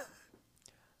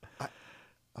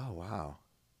 Oh, wow.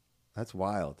 That's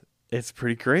wild. It's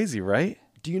pretty crazy, right?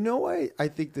 Do you know why I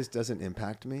think this doesn't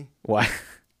impact me? Why?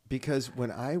 Because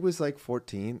when I was like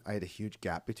 14, I had a huge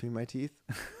gap between my teeth.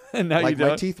 And now Like you don't.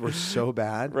 my teeth were so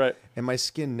bad, Right. And my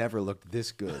skin never looked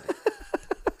this good,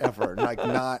 ever.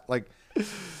 Not like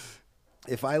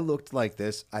if I looked like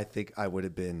this, I think I would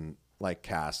have been like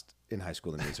cast in High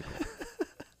School the Musical.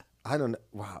 I don't know.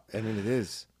 Wow. I mean, it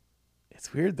is.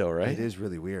 It's weird though, right? It is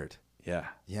really weird. Yeah.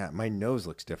 Yeah. My nose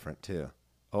looks different too.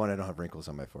 Oh, and I don't have wrinkles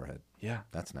on my forehead. Yeah.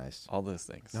 That's nice. All those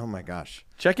things. Oh my gosh.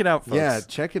 Check it out, folks. Yeah.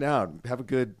 Check it out. Have a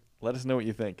good. Let us know what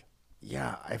you think.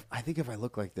 Yeah. I think if I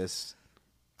look like this,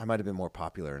 I might have been more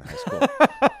popular in high school.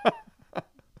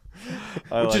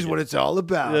 Which is what it's all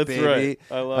about, That's baby. right.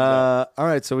 I love that. All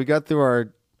right. So we got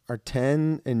through our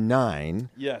 10 and 9.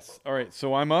 Yes. All right.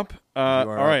 So I'm up. You All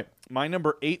are right. My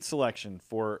number 8 selection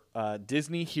for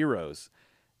Disney heroes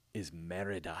is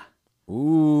Merida.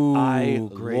 Ooh. I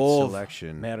great love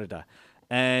selection. Merida.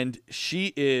 And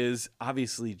she is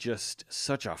obviously just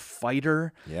such a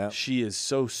fighter. Yeah. She is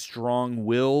so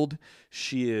strong-willed.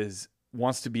 She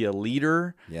wants to be a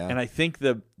leader. Yeah. And I think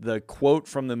the quote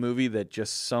from the movie that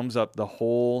just sums up the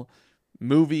whole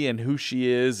movie and who she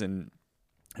is and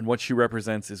what she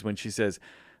represents is when she says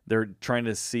they're trying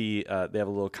to see they have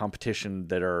a little competition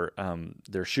that are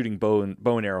they're shooting bow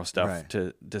and arrow stuff Right.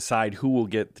 to decide who will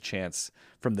get the chance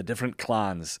from the different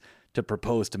clans to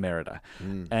propose to Merida.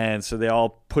 And so they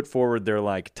all put forward their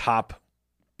like top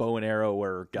bow and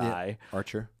arrower guy,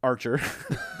 Archer.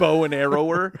 bow and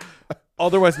arrower,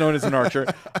 otherwise known as an archer.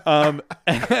 And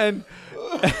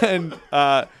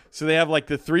so they have like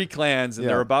the 3 clans and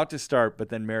Yeah. they're about to start, but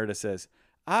then Merida says,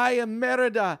 I am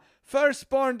Merida,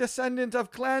 firstborn descendant of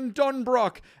Clan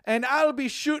Dunbrook, and I'll be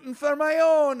shooting for my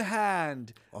own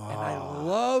hand. And I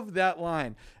love that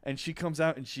line. And she comes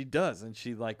out and she does, and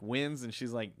she like wins, and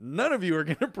she's like, none of you are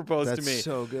going to propose to That's me.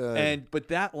 so good. But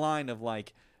that line of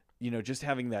like, just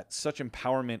having that such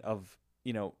empowerment of,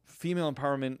 female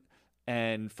empowerment,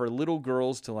 and for little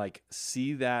girls to like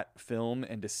see that film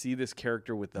and to see this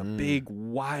character with the big,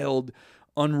 wild,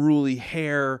 unruly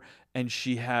hair, and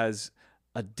she has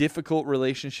a difficult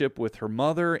relationship with her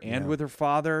mother and with her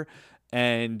father,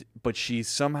 but she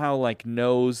somehow like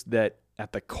knows that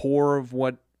at the core of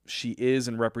what she is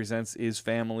and represents is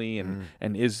family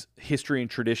and is history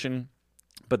and tradition.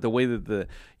 But the way that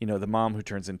the mom who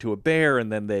turns into a bear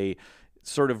and then they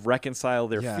sort of reconcile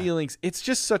their feelings, it's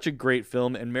just such a great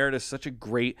film. And Merida's such a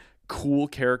great, cool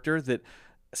character that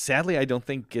sadly I don't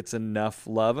think gets enough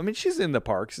love. I mean, she's in the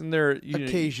parks and they're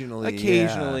Occasionally,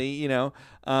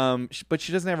 but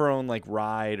she doesn't have her own like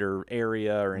ride or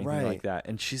area or anything like that.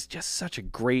 And she's just such a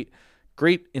great,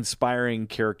 inspiring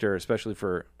character, especially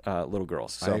for little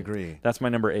girls. So I agree. That's my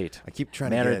number 8. I keep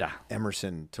trying Merida. to get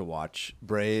Emerson to watch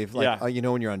Brave. Like, Yeah.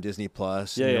 when you're on Disney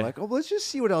Plus, Yeah, and you're yeah. like, oh, let's just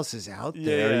see what else is out Yeah,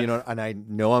 there, yeah. and I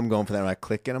know I'm going for that, and I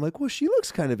click it, and I'm like, well, she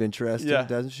looks kind of interesting, Yeah.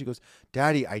 doesn't she? She goes,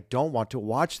 Daddy, I don't want to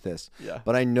watch this. Yeah.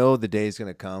 But I know the day is going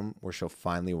to come where she'll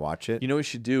finally watch it. You know what you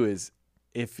should do is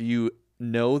if you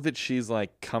know that she's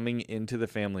like coming into the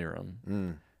family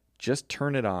room, just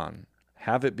turn it on,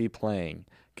 have it be playing.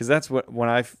 Because that's what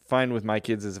I find with my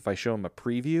kids is if I show them a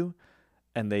preview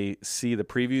and they see the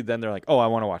preview, then they're like, oh, I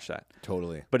want to watch that.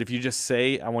 Totally. But if you just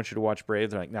say, I want you to watch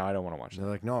Brave, they're like, no, I don't want to watch that. They're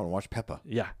like, no, I want to watch Peppa.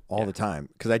 Yeah. All the time.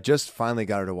 Because I just finally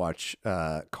got her to watch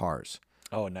Cars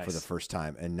Oh, nice. for the first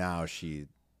time, and now she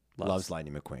loves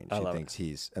Lightning McQueen. I She love thinks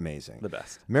he's amazing. The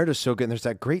best. Merida's so good. And there's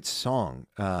that great song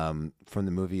from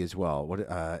the movie as well.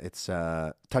 It's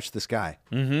Touch the Sky.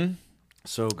 Mm-hmm.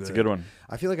 So good. It's a good one.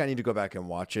 I feel like I need to go back and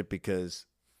watch it because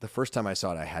the first time I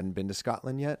saw it, I hadn't been to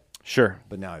Scotland yet, Sure.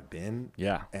 but now I've been.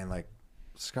 Yeah. And like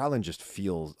Scotland just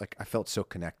feels like I felt so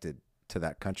connected to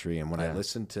that country. And when I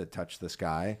listened to Touch the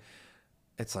Sky,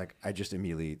 it's like I just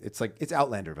immediately, it's like it's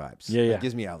Outlander vibes. Yeah, yeah. It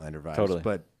gives me Outlander vibes, Totally.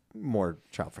 but more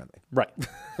child friendly.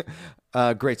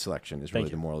 Right. Great selection is really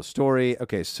Thank you. the moral of the story.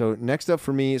 Okay, so next up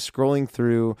for me, scrolling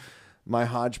through my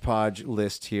hodgepodge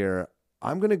list here,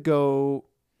 I'm going to go.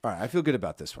 All right, I feel good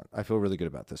about this one. I feel really good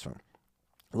about this one.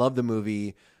 Love the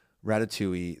movie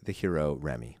Ratatouille, the hero,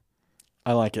 Remy.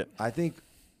 I like it. I think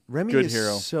Remy Good is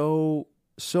hero.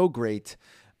 so great.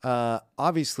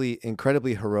 Obviously,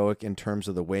 incredibly heroic in terms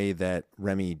of the way that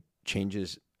Remy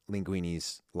changes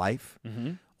Linguini's life.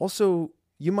 Mm-hmm. Also,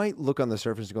 you might look on the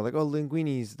surface and go like, "Oh,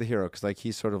 Linguini's the hero," because like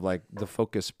he's sort of like the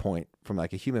focus point from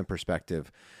like a human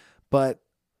perspective. But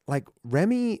like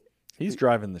Remy, He's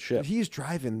driving the ship. he's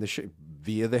driving the ship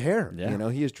via the hair. Yeah. You know,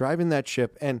 he is driving that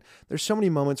ship, and there's so many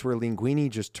moments where Linguini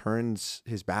just turns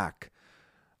his back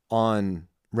on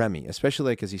Remy,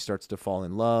 especially like as he starts to fall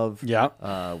in love.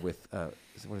 Yeah. With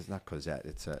what is not Cosette?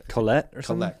 It's Colette or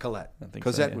something? Colette. I think so,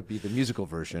 Cosette yeah. would be the musical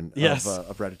version Yes.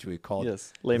 of Ratatouille called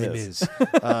Yes. Les Les Mis. Mis,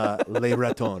 Les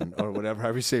Ratons, or whatever,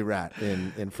 however you say rat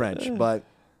in French. But,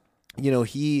 you know,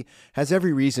 he has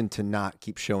every reason to not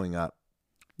keep showing up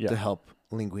to help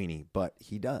Linguini, but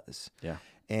he does. Yeah.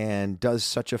 And does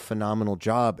such a phenomenal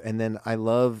job. And then I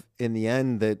love in the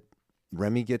end that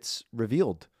Remy gets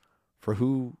revealed for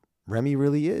who Remy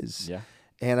really is. Yeah.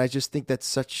 And I just think that's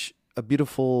such a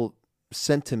beautiful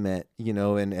sentiment,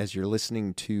 and as you're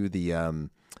listening to the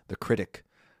critic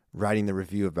writing the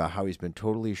review about how he's been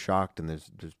totally shocked and there's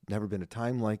never been a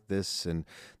time like this, and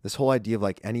this whole idea of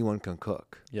like anyone can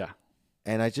cook. Yeah.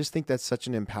 And I just think that's such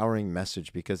an empowering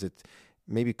message, because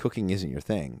maybe cooking isn't your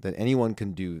thing, that anyone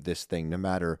can do this thing no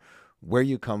matter where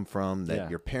you come from, that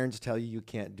your parents tell you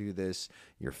can't do this,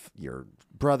 your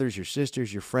brothers, your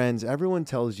sisters, your friends, everyone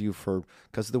tells you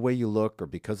because of the way you look or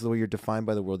because of the way you're defined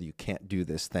by the world, you can't do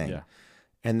this thing. Yeah.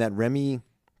 And that Remy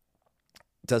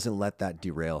doesn't let that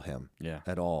derail him Yeah.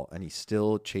 at all. And he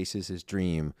still chases his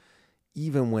dream,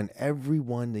 even when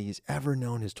everyone that he's ever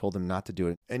known has told him not to do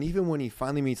it. And even when he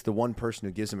finally meets the one person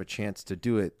who gives him a chance to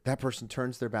do it, that person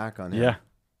turns their back on him. Yeah.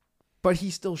 But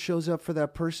he still shows up for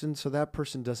that person, so that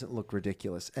person doesn't look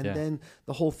ridiculous. And then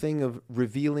the whole thing of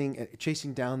revealing,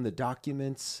 chasing down the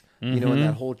documents, and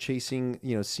that whole chasing,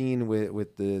 scene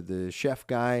with the chef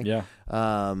guy. Yeah.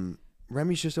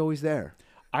 Remy's just always there.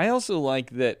 I also like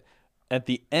that at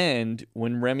the end,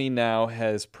 when Remy now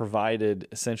has provided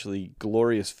essentially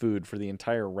glorious food for the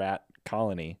entire rat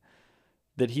colony,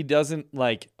 that he doesn't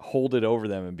like hold it over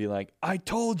them and be like, I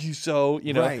told you so,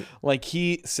 Right. Like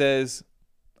he says,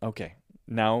 okay,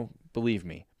 now believe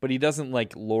me. But he doesn't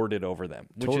like lord it over them,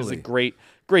 which is a Totally.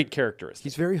 great characteristic.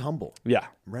 He's very humble. Yeah.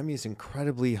 Remy is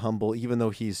incredibly humble, even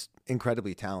though he's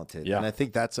incredibly talented. Yeah. And I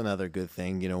think that's another good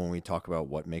thing, when we talk about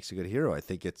what makes a good hero. I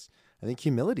think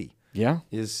humility Yeah.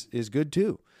 is good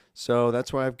too. So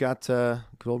that's why I've got good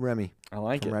old Remy. I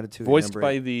like From it. Ratatouille, Voiced number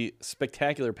by 8. the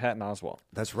spectacular Patton Oswalt.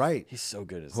 That's right. He's so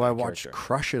good as Who that I watched character.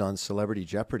 crush it on Celebrity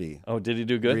Jeopardy Oh, did he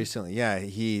do good? recently. Yeah,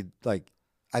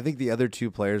 I think the other two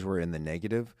players were in the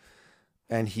negative,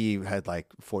 and he had like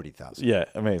 40,000. Yeah,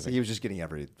 amazing. He was just getting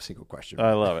every single question.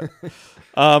 I love it.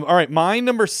 All right, my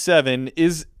number 7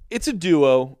 it's a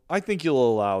duo. I think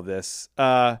you'll allow this.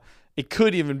 It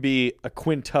could even be a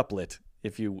quintuplet,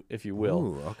 if you will.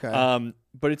 Ooh, okay.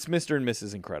 But it's Mr. and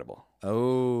Mrs. Incredible.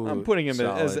 Oh, I'm putting him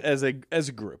solid. as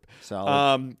a group.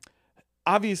 Solid.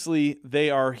 Obviously,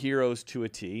 they are heroes to a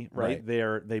T, right?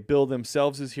 Right. They build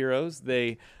themselves as heroes.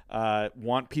 They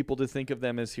want people to think of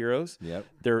them as heroes. Yep.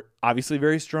 They're obviously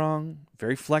very strong,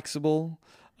 very flexible.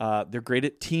 They're great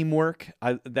at teamwork.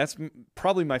 That's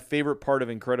probably my favorite part of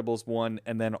Incredibles 1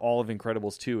 and then all of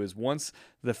Incredibles 2 is once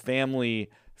the family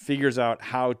figures out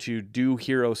how to do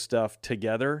hero stuff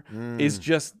together is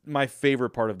just my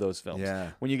favorite part of those films. Yeah.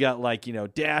 When you got like,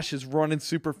 Dash is running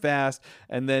super fast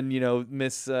and then,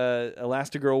 Miss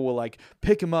Elastigirl will like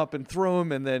pick him up and throw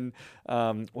him and then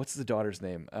what's the daughter's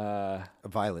name?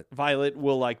 Violet. Violet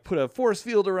will like put a force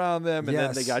field around them and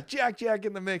then they Yes. got Jack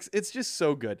in the mix. It's just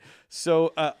so good. So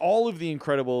all of the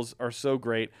Incredibles are so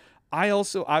great. I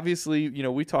also obviously,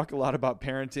 we talk a lot about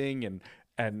parenting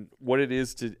and what it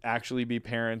is to actually be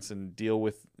parents and deal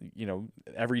with,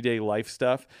 everyday life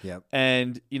stuff. Yep.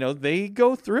 And, they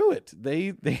go through it.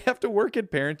 They have to work at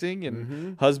parenting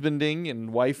and husbanding and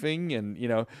wifing.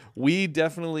 And, we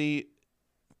definitely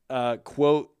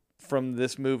quote from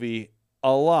this movie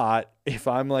a lot. If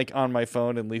I'm like on my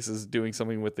phone and Lisa's doing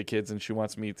something with the kids and she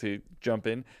wants me to jump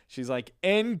in, she's like,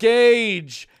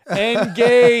 engage.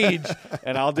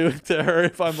 And I'll do it to her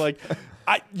if I'm like,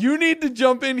 you need to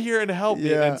jump in here and help me.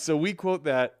 Yeah. And so we quote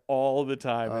that all the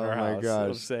time in Oh our my house gosh.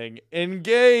 of saying,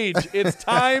 engage. It's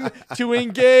time to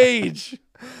engage.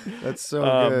 That's so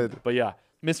good. But yeah,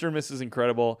 Mr. and Mrs.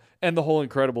 Incredible and the whole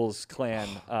Incredibles clan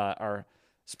are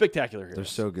spectacular heroes. They're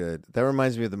so good. That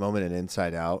reminds me of the moment in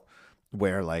Inside Out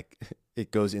where like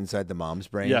it goes inside the mom's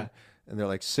brain. Yeah. And they're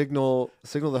like, signal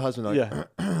the husband. Like,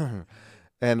 Yeah.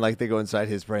 and like they go inside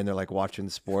his brain. They're like watching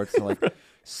sports. And like,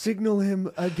 signal him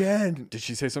again. Did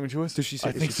she say something to us? Did she say-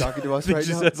 I is think she so. talking to us I think right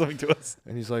she now? said something to us.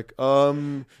 And he's like,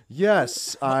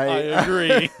 yes, I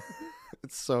agree.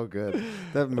 It's so good.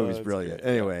 That movie's that's brilliant. great.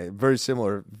 Anyway, very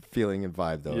similar feeling and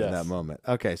vibe though in Yes. that moment.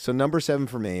 Okay, so number 7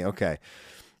 for me. Okay,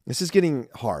 this is getting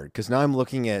hard because now I'm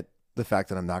looking at the fact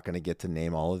that I'm not going to get to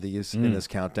name all of these in this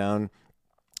countdown,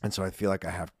 and so I feel like I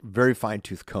have very fine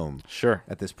tooth comb Sure.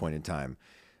 at this point in time.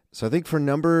 So I think for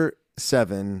number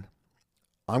 7,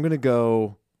 I'm going to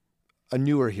go a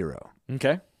newer hero,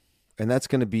 Okay. and that's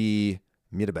going to be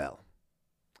Mirabel.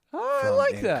 Oh, I from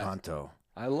like that. Encanto.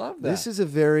 I love that. This is a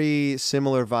very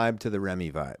similar vibe to the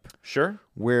Remy vibe, Sure.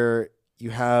 where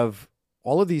you have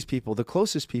all of these people, the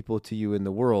closest people to you in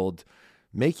the world,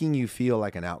 making you feel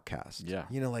like an outcast. Yeah.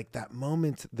 Like that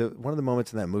moment, one of the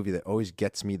moments in that movie that always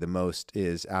gets me the most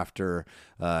is after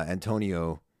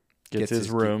Antonio Gets his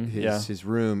room. his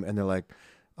room, and they're like,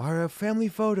 our family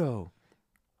photo.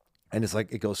 And it's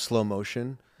like, it goes slow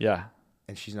motion. Yeah.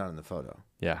 and she's not in the photo.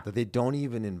 Yeah. That they don't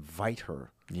even invite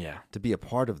her Yeah. to be a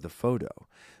part of the photo.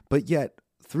 But yet,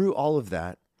 through all of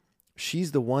that,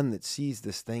 she's the one that sees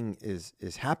this thing is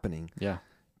happening Yeah.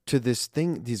 to this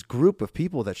group of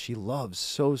people that she loves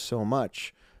so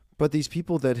much, but these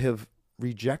people that have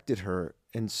rejected her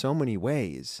in so many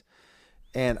ways.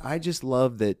 And I just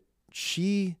love that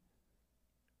she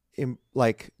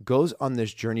goes on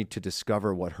this journey to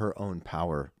discover what her own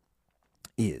power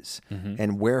is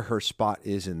and where her spot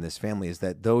is in this family, is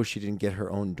that though she didn't get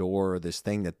her own door or this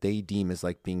thing that they deem as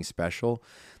like being special,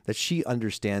 that she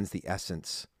understands the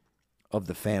essence of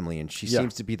the family. And she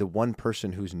seems to be the one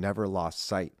person who's never lost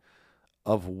sight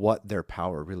of what their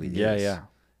power really is. Yeah.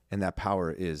 And that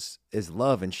power is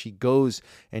love. And she goes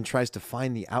and tries to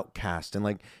find the outcast. And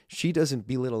like, she doesn't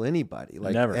belittle anybody.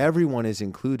 Like Never. Everyone is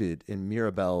included in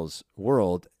Mirabelle's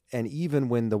world. And even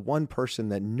when the one person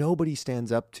that nobody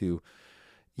stands up to,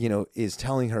 is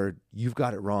telling her, you've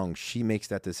got it wrong, she makes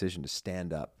that decision to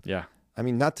stand up. Yeah. I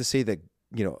mean, not to say that,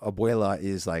 Abuela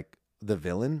is like the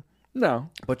villain,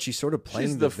 No. but she's sort of playing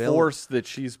She's the villain. force that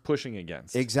she's pushing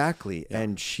against. Exactly. Yeah.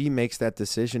 And she makes that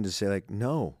decision to say like,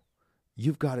 no,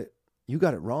 you got it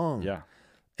wrong. Yeah.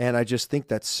 And I just think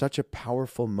that's such a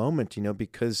powerful moment,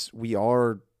 because we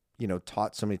are,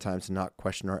 taught so many times to not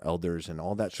question our elders and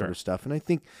all that sort of stuff. And I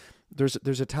think there's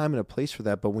a time and a place for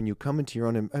that. But when you come into your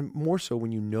own, and more so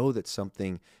when you know that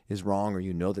something is wrong or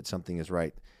you know that something is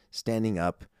right, standing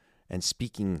up and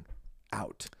speaking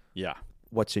out Yeah.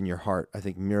 what's in your heart. I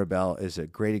think Mirabelle is a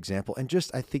great example. And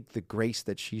just, I think the grace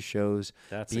that she shows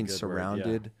That's a being good word,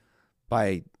 surrounded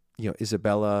by,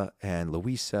 Isabella and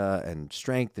Luisa and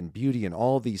strength and beauty and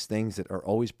all these things that are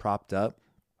always propped up.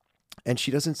 And she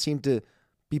doesn't seem to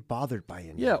be bothered by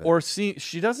any of it.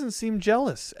 She doesn't seem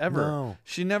jealous ever. No.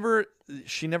 She never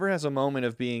has a moment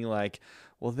of being like,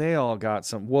 well, they all got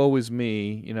some, woe is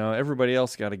me, everybody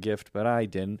else got a gift, but I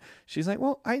didn't. She's like,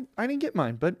 well, I didn't get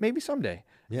mine, but maybe someday.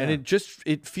 Yeah. And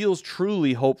it feels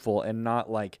truly hopeful and not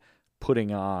like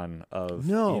putting on of,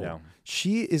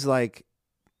 she is like,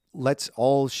 let's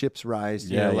all ships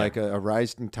rise. Like a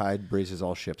rising tide raises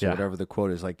all ships, or whatever the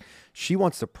quote is. Like, she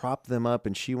wants to prop them up,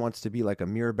 and she wants to be like a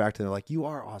mirror back to them. Like, you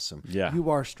are awesome. Yeah. You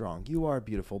are strong. You are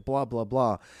beautiful. Blah, blah,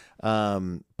 blah.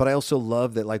 But I also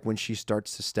love that, like, when she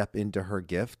starts to step into her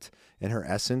gift and her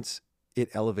essence, it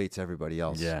elevates everybody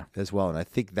else as well. And I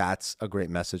think that's a great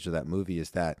message of that movie,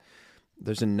 is that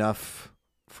there's enough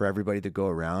for everybody to go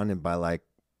around, and by like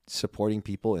supporting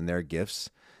people in their gifts,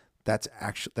 that's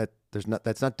actually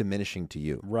that's not diminishing to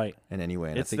you, right, in any way.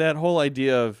 And it's that whole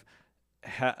idea of,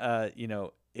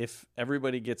 if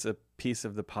everybody gets a piece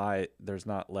of the pie, there's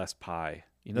not less pie.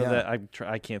 That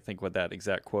I can't think what that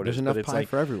exact quote there's is. Enough but it's pie like,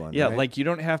 for everyone. Yeah, right? like you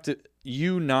don't have to.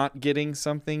 You not getting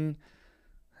something.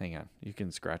 Hang on, you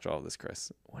can scratch all of this,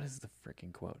 Chris. What is the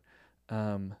freaking quote?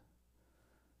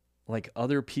 Like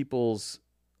other people's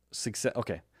success.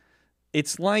 Okay.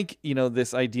 It's like,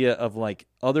 this idea of like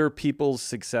other people's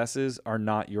successes are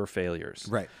not your failures.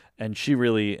 Right. And she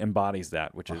really embodies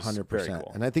that, which is 100%. very cool.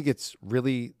 And I think it's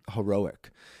really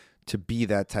heroic to be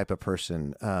that type of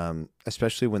person,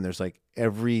 especially when there's like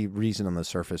every reason on the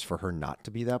surface for her not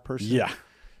to be that person. Yeah.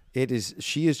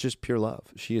 She is just pure love.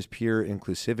 She is pure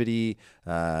inclusivity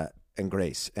and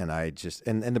grace. And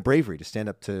and the bravery to stand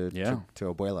up to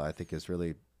Abuela, I think is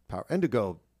really powerful. And to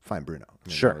go find Bruno. I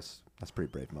mean, sure. That's a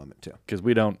pretty brave moment too. Because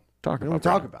we don't talk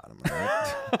about him.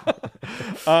 Right?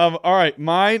 All right.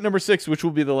 My number 6, which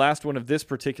will be the last one of this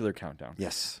particular countdown.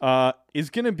 Yes. Is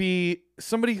going to be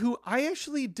somebody who I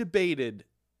actually debated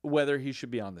whether he should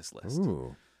be on this list.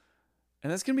 Ooh.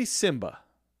 And that's going to be Simba.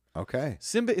 Okay.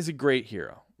 Simba is a great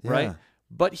hero, right? Yeah.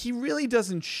 But he really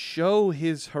doesn't show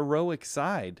his heroic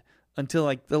side until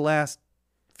like the last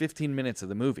 15 minutes of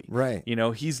the movie. Right.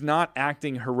 He's not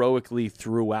acting heroically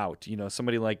throughout.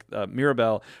 Somebody like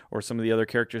Mirabelle or some of the other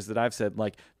characters that I've said,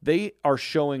 like, they are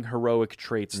showing heroic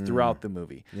traits throughout the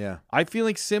movie. Yeah. I feel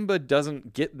like Simba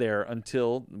doesn't get there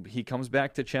until he comes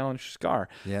back to challenge Scar.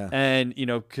 Yeah. And,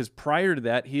 because prior to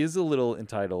that, he is a little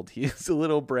entitled. He is a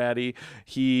little bratty.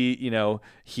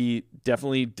 He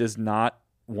definitely does not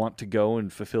want to go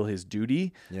and fulfill his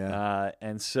duty. Yeah.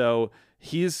 And so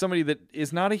he is somebody that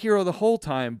is not a hero the whole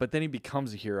time, but then he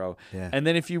becomes a hero. Yeah. And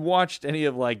then if you watched any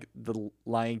of like the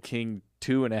Lion King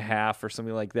 2.5 or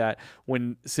something like that,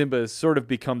 when Simba has sort of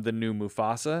become the new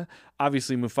Mufasa,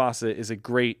 obviously Mufasa is a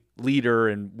great leader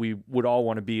and we would all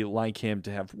want to be like him,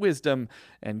 to have wisdom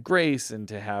and grace and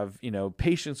to have,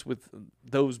 patience with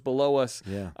those below us.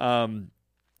 Yeah.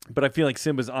 But I feel like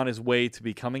Simba's on his way to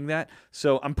becoming that.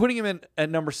 So I'm putting him in at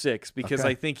number 6 because Okay.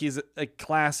 I think he's a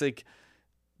classic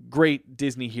great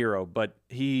Disney hero, but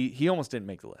he almost didn't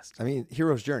make the list. I mean,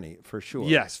 hero's journey for sure.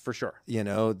 Yes, for sure. You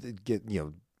know,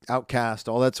 outcast,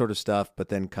 all that sort of stuff, but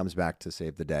then comes back to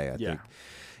save the day. I think.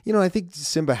 You know, I think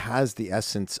Simba has the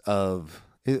essence of.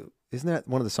 Isn't that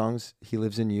one of the songs? He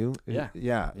lives in you.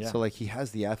 Yeah. So like he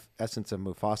has the essence of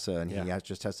Mufasa, and he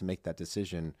just has to make that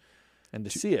decision. And to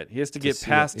see it, he has to get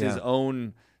past his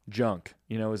own junk,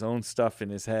 his own stuff in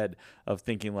his head of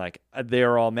thinking like,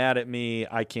 they're all mad at me.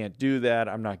 I can't do that.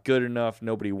 I'm not good enough.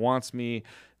 Nobody wants me.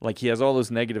 Like he has all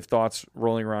those negative thoughts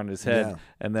rolling around his head. Yeah.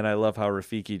 And then I love how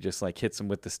Rafiki just like hits him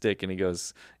with the stick and he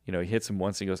goes, he hits him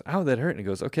once and he goes, ow, that hurt. And he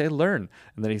goes, okay, learn.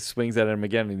 And then he swings at him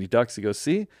again and he ducks. He goes,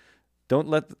 see, don't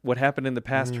let what happened in the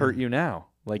past hurt you now.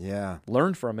 Like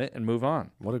learn from it and move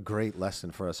on. What a great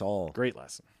lesson for us all. Great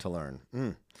lesson to learn.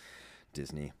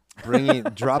 Disney.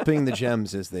 Dropping the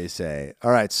gems, as they say. All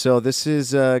right, so this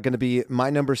is going to be my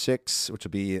number 6, which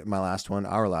will be my last one,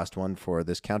 our last one for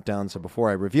this countdown. So before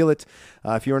I reveal it,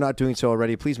 if you are not doing so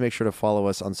already, please make sure to follow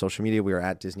us on social media. We are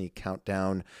at Disney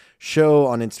Countdown Show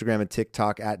on Instagram and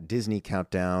TikTok, at Disney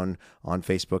Countdown on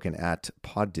Facebook, and at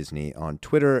Pod Disney on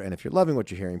Twitter. And if you're loving what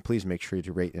you're hearing, please make sure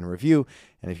to rate and review.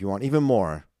 And if you want even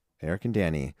more, Eric and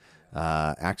Danny,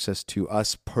 access to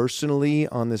us personally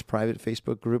on this private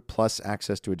Facebook group, plus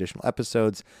access to additional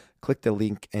episodes, click the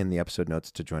link in the episode notes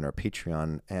to join our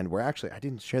Patreon. And we're actually, I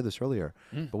didn't share this earlier,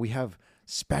 but we have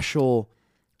special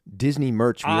Disney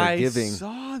merch we are giving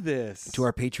saw this to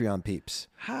our Patreon peeps,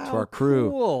 to How our crew.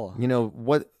 cool. You know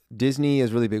what? Disney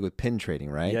is really big with pin trading,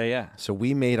 right? Yeah. So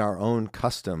we made our own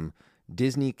custom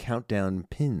Disney Countdown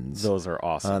pins. Those are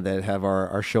awesome. That have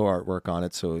our show artwork on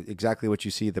it. So exactly what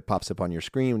you see that pops up on your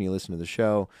screen when you listen to the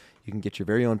show, you can get your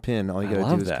very own pin. All you got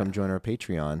to do is come join our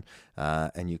Patreon,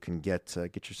 and you can get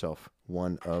yourself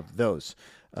one of those.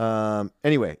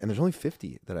 Anyway, and there's only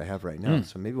 50 that I have right now,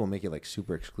 so maybe we'll make it like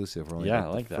super exclusive. We're only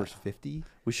like the first 50.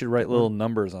 We should write little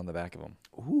numbers on the back of them.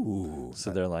 Ooh,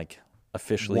 so they're like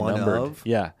officially one numbered. Of?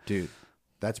 Yeah, dude,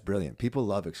 that's brilliant. People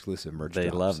love exclusive merch. They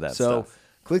drops. love that so, stuff.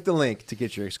 Click the link to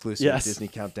get your exclusive Disney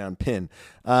Countdown pin.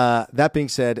 That being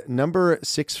said, number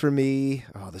 6 for me.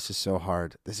 Oh, this is so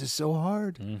hard.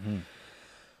 Mm-hmm.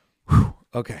 Whew.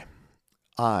 Okay.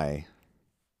 I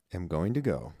am going to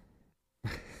go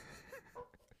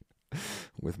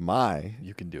with my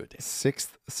you can do it, Dave. 6th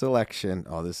selection.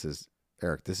 Oh, this is,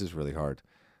 Eric, this is really hard.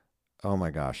 Oh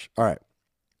my gosh. All right.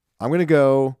 I'm going to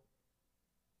go.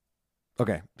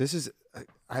 Okay. This is,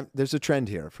 there's a trend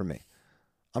here for me.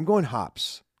 I'm going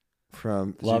Hops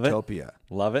from Zootopia.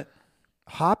 Love it.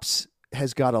 Hops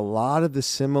has got a lot of the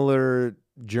similar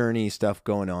journey stuff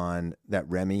going on that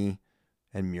Remy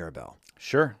and Mirabelle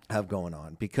have going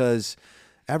on, because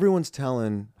everyone's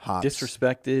telling Hops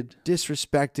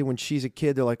disrespected when she's a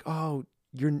kid. They're like, oh,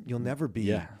 you'll never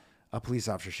be a police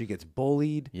officer. She gets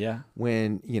bullied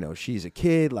when she's a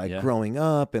kid, like growing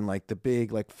up, and like the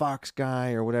big like fox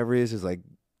guy or whatever it is like,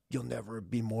 you'll never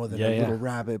be more than a little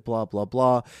rabbit, blah, blah,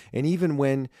 blah. And even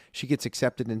when she gets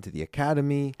accepted into the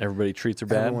academy, everybody treats her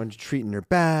bad. Everyone's treating her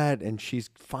bad, and she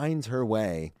finds her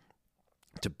way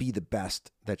to be the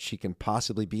best that she can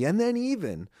possibly be. And then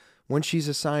even when she's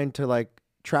assigned to like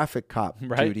traffic cop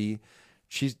duty,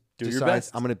 she decides,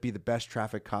 I'm going to be the best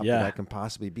traffic cop that I can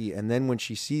possibly be. And then when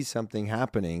she sees something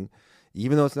happening,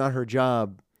 even though it's not her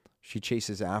job, she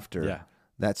chases after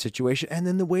that situation. And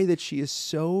then the way that she is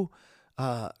so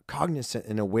cognizant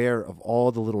and aware of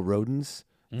all the little rodents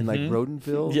in like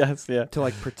Rodintville, to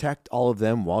like protect all of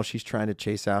them while she's trying to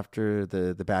chase after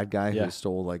the bad guy who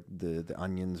stole like the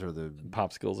onions or the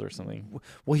popsicles or something.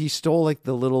 Well, he stole like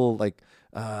the little like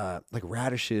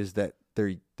radishes that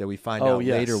we find out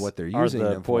later what they're using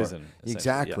them poison for.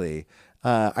 Exactly.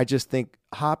 I just think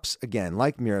Hops, again,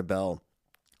 like Mirabelle,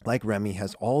 like Remy,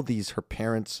 has all these, her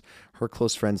parents, her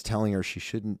close friends telling her she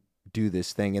shouldn't do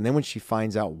this thing. And then when she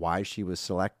finds out why she was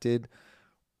selected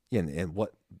and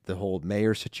what the whole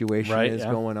mayor situation is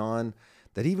going on,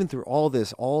 that even through all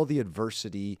this, all the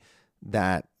adversity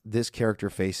that this character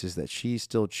faces, that she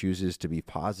still chooses to be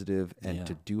positive and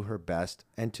to do her best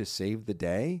and to save the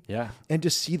day. And to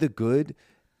see the good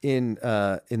in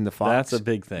the fox. That's a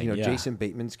big thing. Jason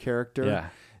Bateman's character,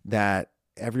 that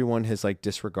everyone has like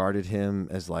disregarded him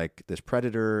as like this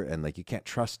predator and like you can't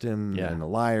trust him and a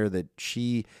liar, that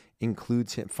she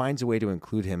includes him, finds a way to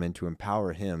include him and to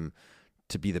empower him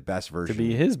to be the best version, to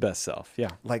be his best self.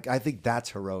 Like I think that's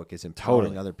heroic, is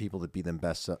empowering other people to be their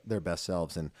best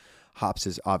selves. And Hops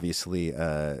is obviously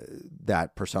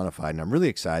that personified, and I'm really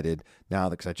excited now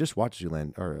because I just watched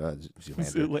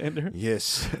Zoolander.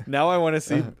 Yes. Now I want to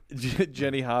see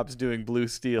Jenny Hops doing Blue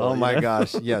Steel. Oh my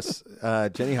gosh, yes.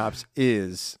 Jenny Hops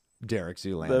is Derek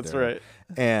Zoolander. That's right.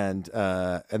 And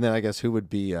then I guess who would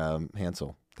be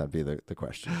Hansel? That'd be the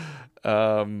question.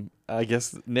 I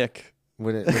guess Nick.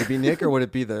 Would it be Nick or would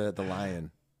it be the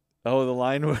lion? Oh, the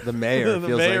lion would. The mayor the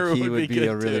feels mayor like he would be good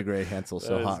a really too. great Hansel.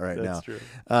 So That hot is- right now. that's true.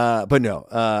 But no,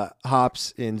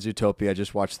 Hops in Zootopia. I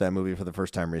just watched that movie for the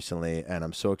first time recently, and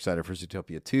I'm so excited for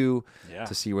Zootopia 2 Yeah.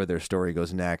 to see where their story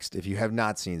goes next. If you have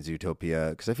not seen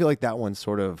Zootopia, because I feel like that one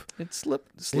sort of It slipped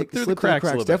it through the slipped cracks a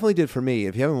little bit. Definitely did for me.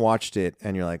 If you haven't watched it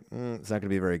and you're like, it's not going to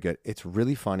be very good, it's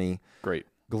really funny. Great.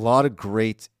 A lot of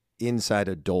great inside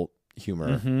adult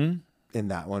humor Mm-hmm. in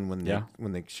that one when Yeah.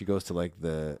 she goes to like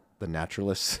the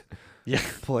naturalist Yeah.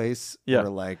 place Yeah. where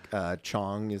like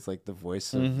Chong is like the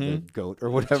voice of the Mhm. goat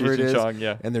or whatever Cheech it and is, Chong,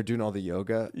 yeah. and they're doing all the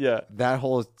yoga. Yeah. That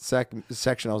whole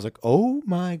section, I was like, oh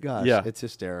my gosh, Yeah. it's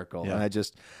hysterical. Yeah.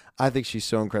 And I think she's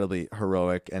so incredibly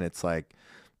heroic, and it's like,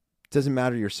 doesn't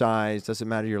matter your size, doesn't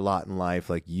matter your lot in life,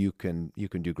 like you can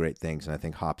do great things, and I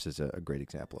think Hops is a great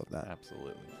example of that.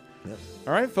 Absolutely. Yep.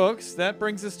 All right, folks, that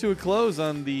brings us to a close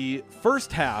on the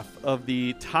first half of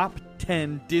the top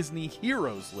 10 Disney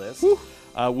heroes list.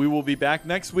 We will be back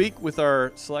next week with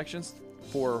our selections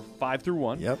for 5 through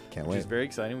 1. Yep, can't Which wait. is very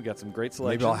exciting. We got some great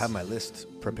selections. Maybe I'll have my list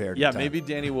prepared. in Yeah, time. maybe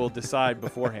Danny will decide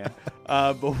beforehand.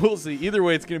 But we'll see. Either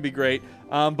way, it's going to be great.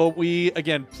 But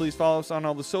again, please follow us on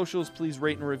all the socials. Please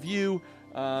rate and review.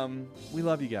 We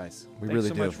love you guys. We Thanks really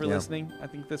so do, much for yeah. listening. I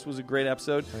think this was a great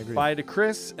episode. I agree. Bye to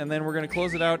Chris, and then we're going to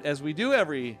close it out as we do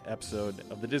every episode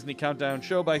of the Disney Countdown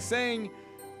Show by saying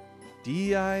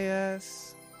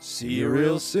DIS. See you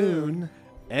real soon.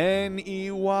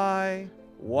 NEY.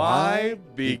 Why?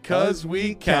 Because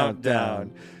we count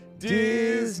down.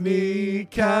 Disney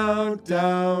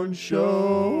Countdown Show.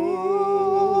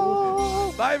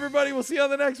 Bye, everybody. We'll see you on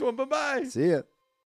the next one. Bye-bye. See ya.